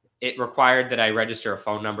it required that I register a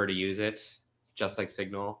phone number to use it, just like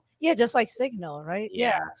Signal. Yeah, just like Signal, right?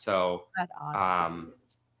 Yeah. So That odd.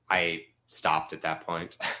 I stopped at that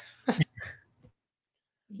point.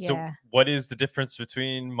 So Yeah. what is the difference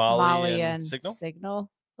between Molly and Signal?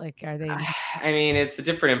 Signal? Like, are they? I mean, it's a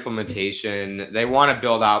different implementation. They want to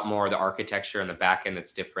build out more of the architecture and the backend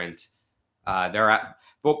that's different.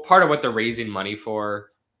 Well, part of what they're raising money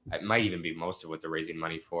for, it might even be most of what they're raising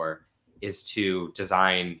money for, is to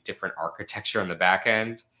design different architecture on the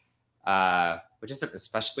backend, which isn't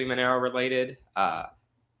especially Monero related,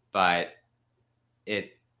 but I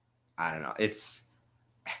don't know. It's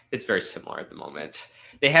very similar at the moment.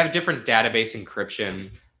 They have different database encryption,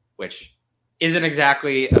 which isn't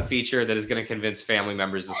exactly a feature that is going to convince family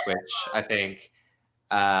members to switch, I think.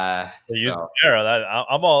 Use Monero. That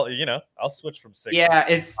I'm all, I'll switch from Signal. Yeah,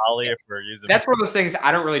 it's Molly if we're using. That's one of those things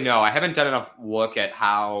I don't really know. I haven't done enough look at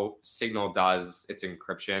how Signal does its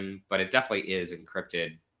encryption, but it definitely is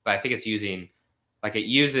encrypted. But I think it's it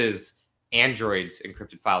uses Android's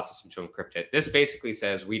encrypted file system to encrypt it. This basically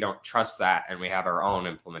says we don't trust that and we have our own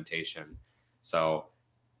implementation. So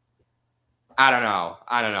I don't know.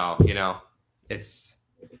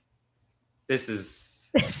 This is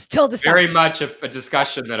still very much a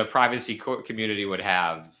discussion that a privacy community would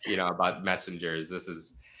have, about messengers. This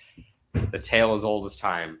is the tale as old as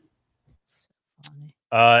time.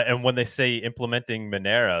 And when they say implementing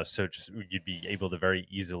Monero, so just you'd be able to very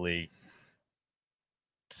easily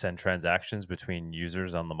send transactions between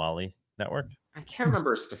users on the Molly network. I can't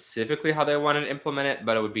remember specifically how they wanted to implement it,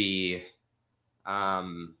 but it would be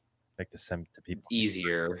like to send to people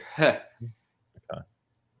easier. Okay.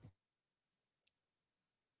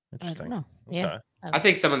 I Interesting. don't know. Yeah. I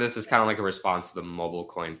think some of this is kind of like a response to the mobile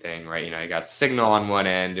coin thing, right? You got Signal on one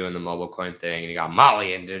end doing the mobile coin thing, and you got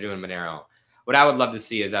Molly and they're doing Monero. What I would love to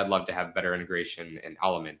see is I'd love to have better integration in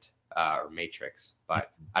Element or Matrix,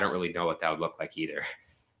 but I don't really know what that would look like either.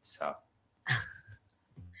 So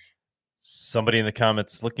somebody in the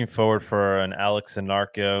comments looking forward for an Alex and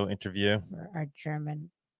Narco interview. Our German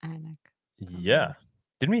Anik. Yeah.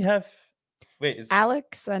 Didn't we have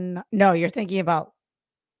Alex and no, you're thinking about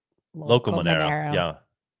local Monero. Yeah.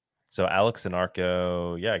 So Alex and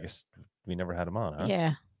Narco, I guess we never had him on, huh?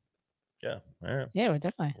 Yeah. Yeah. All right. Yeah,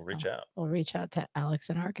 we'll reach out. We'll reach out to Alex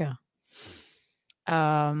and Narco.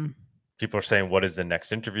 People are saying, what is the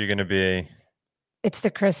next interview going to be? It's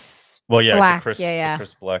the Chris Black. The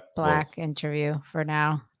Chris Black interview for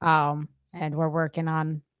now. And we're working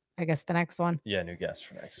on, I guess, the next one. Yeah, new guest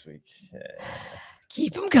for next week. Yeah.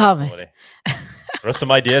 Keep them coming. Throw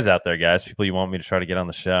some ideas out there, guys. People you want me to try to get on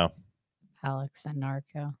the show. Alex and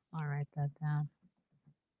Narco. I'll write that down.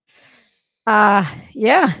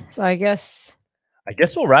 Yeah. So I guess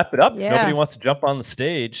we'll wrap it up. Yeah. If nobody wants to jump on the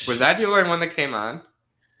stage. Was that the only one that came on?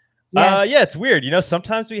 Yes. Yeah, it's weird.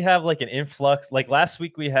 Sometimes we have like an influx. Like last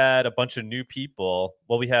week we had a bunch of new people.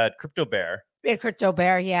 Well, we had Crypto Bear. We had Crypto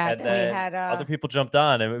Bear, yeah. And then we had other people jumped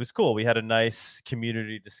on and it was cool. We had a nice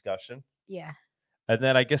community discussion. Yeah. And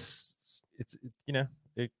then I guess it's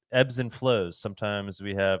it ebbs and flows. Sometimes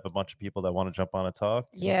we have a bunch of people that want to jump on and talk.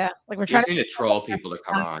 Yeah. Like we're trying to troll people to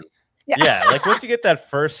come on. Yeah. Like once you get that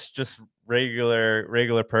first just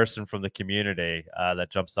regular person from the community that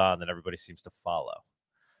jumps on, then everybody seems to follow.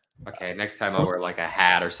 Okay, next time I'll wear like a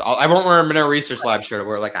hat or so. I won't wear a Monero Research Lab shirt. I'll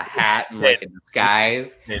wear like a hat and like a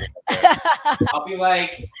disguise. I'll be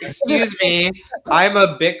like, excuse me, I'm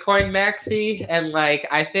a Bitcoin maxi, and like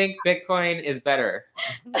I think Bitcoin is better.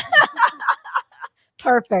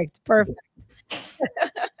 Perfect.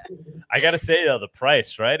 I gotta say though, the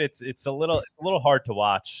price, right? It's a little hard to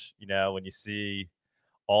watch, when you see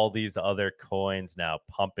all these other coins now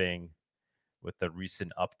pumping with the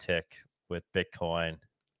recent uptick with Bitcoin.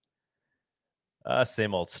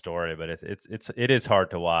 Same old story, but it is hard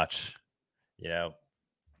to watch.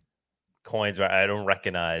 coins where I don't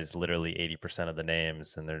recognize literally 80% of the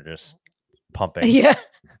names, and they're just pumping. Yeah.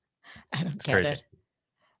 I don't It's get crazy. it.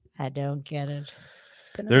 I don't get it.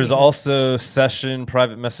 But There's anyway. also Session,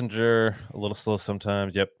 Private Messenger, a little slow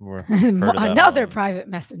sometimes. Yep, we're heard of that another one. private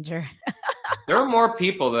messenger. There are more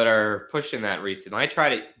people that are pushing that recently. I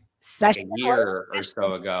tried it like Session a year or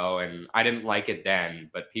so ago, and I didn't like it then.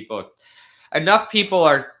 But enough people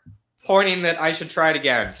are pointing that I should try it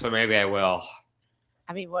again, so maybe I will.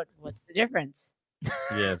 I mean, what's the difference?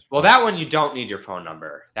 Yeah, Well, that one you don't need your phone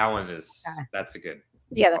number. That one that's a good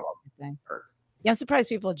Yeah, that's a good thing. perk. Yeah, I'm surprised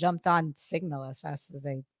people jumped on Signal as fast as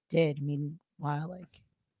they did. Meanwhile, like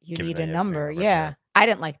you Give need them a the number. number, Yeah. yeah. I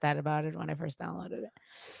didn't like that about it when I first downloaded it.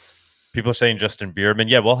 people are saying Justin Bierman.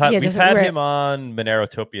 Yeah, we've just- had we're- him on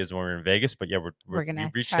Monerotopias when we were in Vegas, but yeah, We're we gonna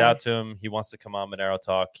reached try out to him. He wants to come on Monero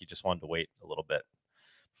Talk. He just wanted to wait a little bit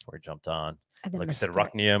before he jumped on. And then Like I said, Mr.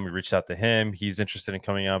 Rucknium, we reached out to him. He's interested in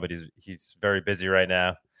coming on, but he's very busy right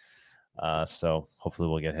now. So hopefully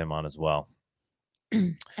we'll get him on as well.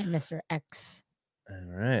 and Mr. X. All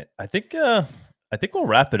right. I think we'll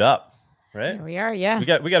wrap it up, right? Here we are. Yeah. We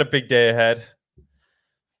got a big day ahead.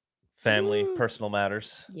 Family, Woo. personal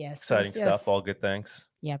matters, Yes. exciting yes, stuff, yes. all good things.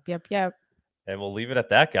 Yep. And we'll leave it at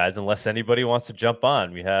that, guys, unless anybody wants to jump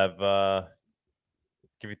on. We have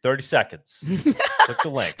give you 30 seconds. Click the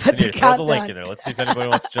link. Put the Sunita, throw the link countdown. in there. Let's see if anybody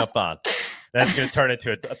wants to jump on. That's going to turn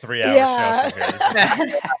into a 3-hour Yeah. show from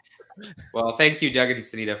here. Well, thank you, Doug and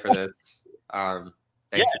Sunita, for this. Thank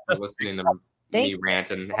you for listening to me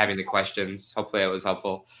rant and having the questions. Hopefully, it was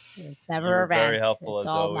helpful. It's You never were a very rant. helpful It's as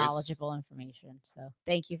all always. knowledgeable information. So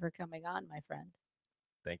thank you for coming on, my friend.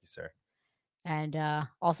 Thank you, sir. And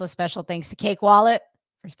also special thanks to Cake Wallet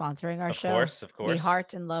for sponsoring our Of show. course. We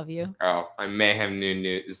heart and love you. Oh, I may have new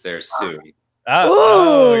news there soon.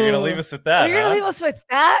 Oh, you're going to leave Ooh. us with that, You're gonna huh? leave us with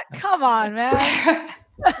that? Come on, man.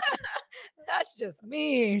 That's just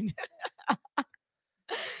mean.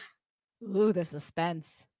 Ooh, the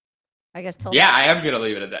suspense. I guess till Yeah, I am gonna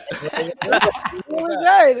leave it at that. really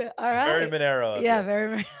good. All right. Very Monero. of Yeah, you.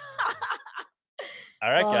 very.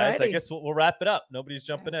 All right, guys. I Alrighty. guess we'll wrap it up. Nobody's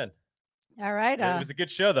jumping in. All right. It was a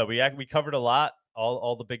good show, though. We covered a lot,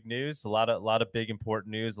 all the big news, a lot of big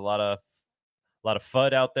important news, a lot of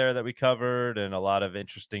FUD out there that we covered, and a lot of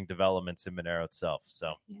interesting developments in Monero itself.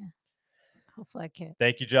 So yeah. Hopefully I can.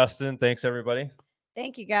 thank you, Justin. Thanks, everybody.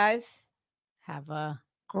 Thank you guys. Have a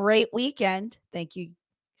great weekend. Thank you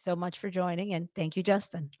so much for joining. And thank you,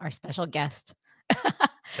 Justin, our special guest.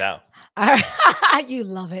 Ciao. All right. You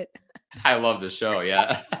love it. I love the show.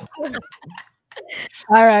 Yeah.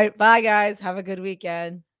 All right. Bye, guys. Have a good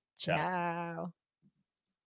weekend. Ciao. Ciao.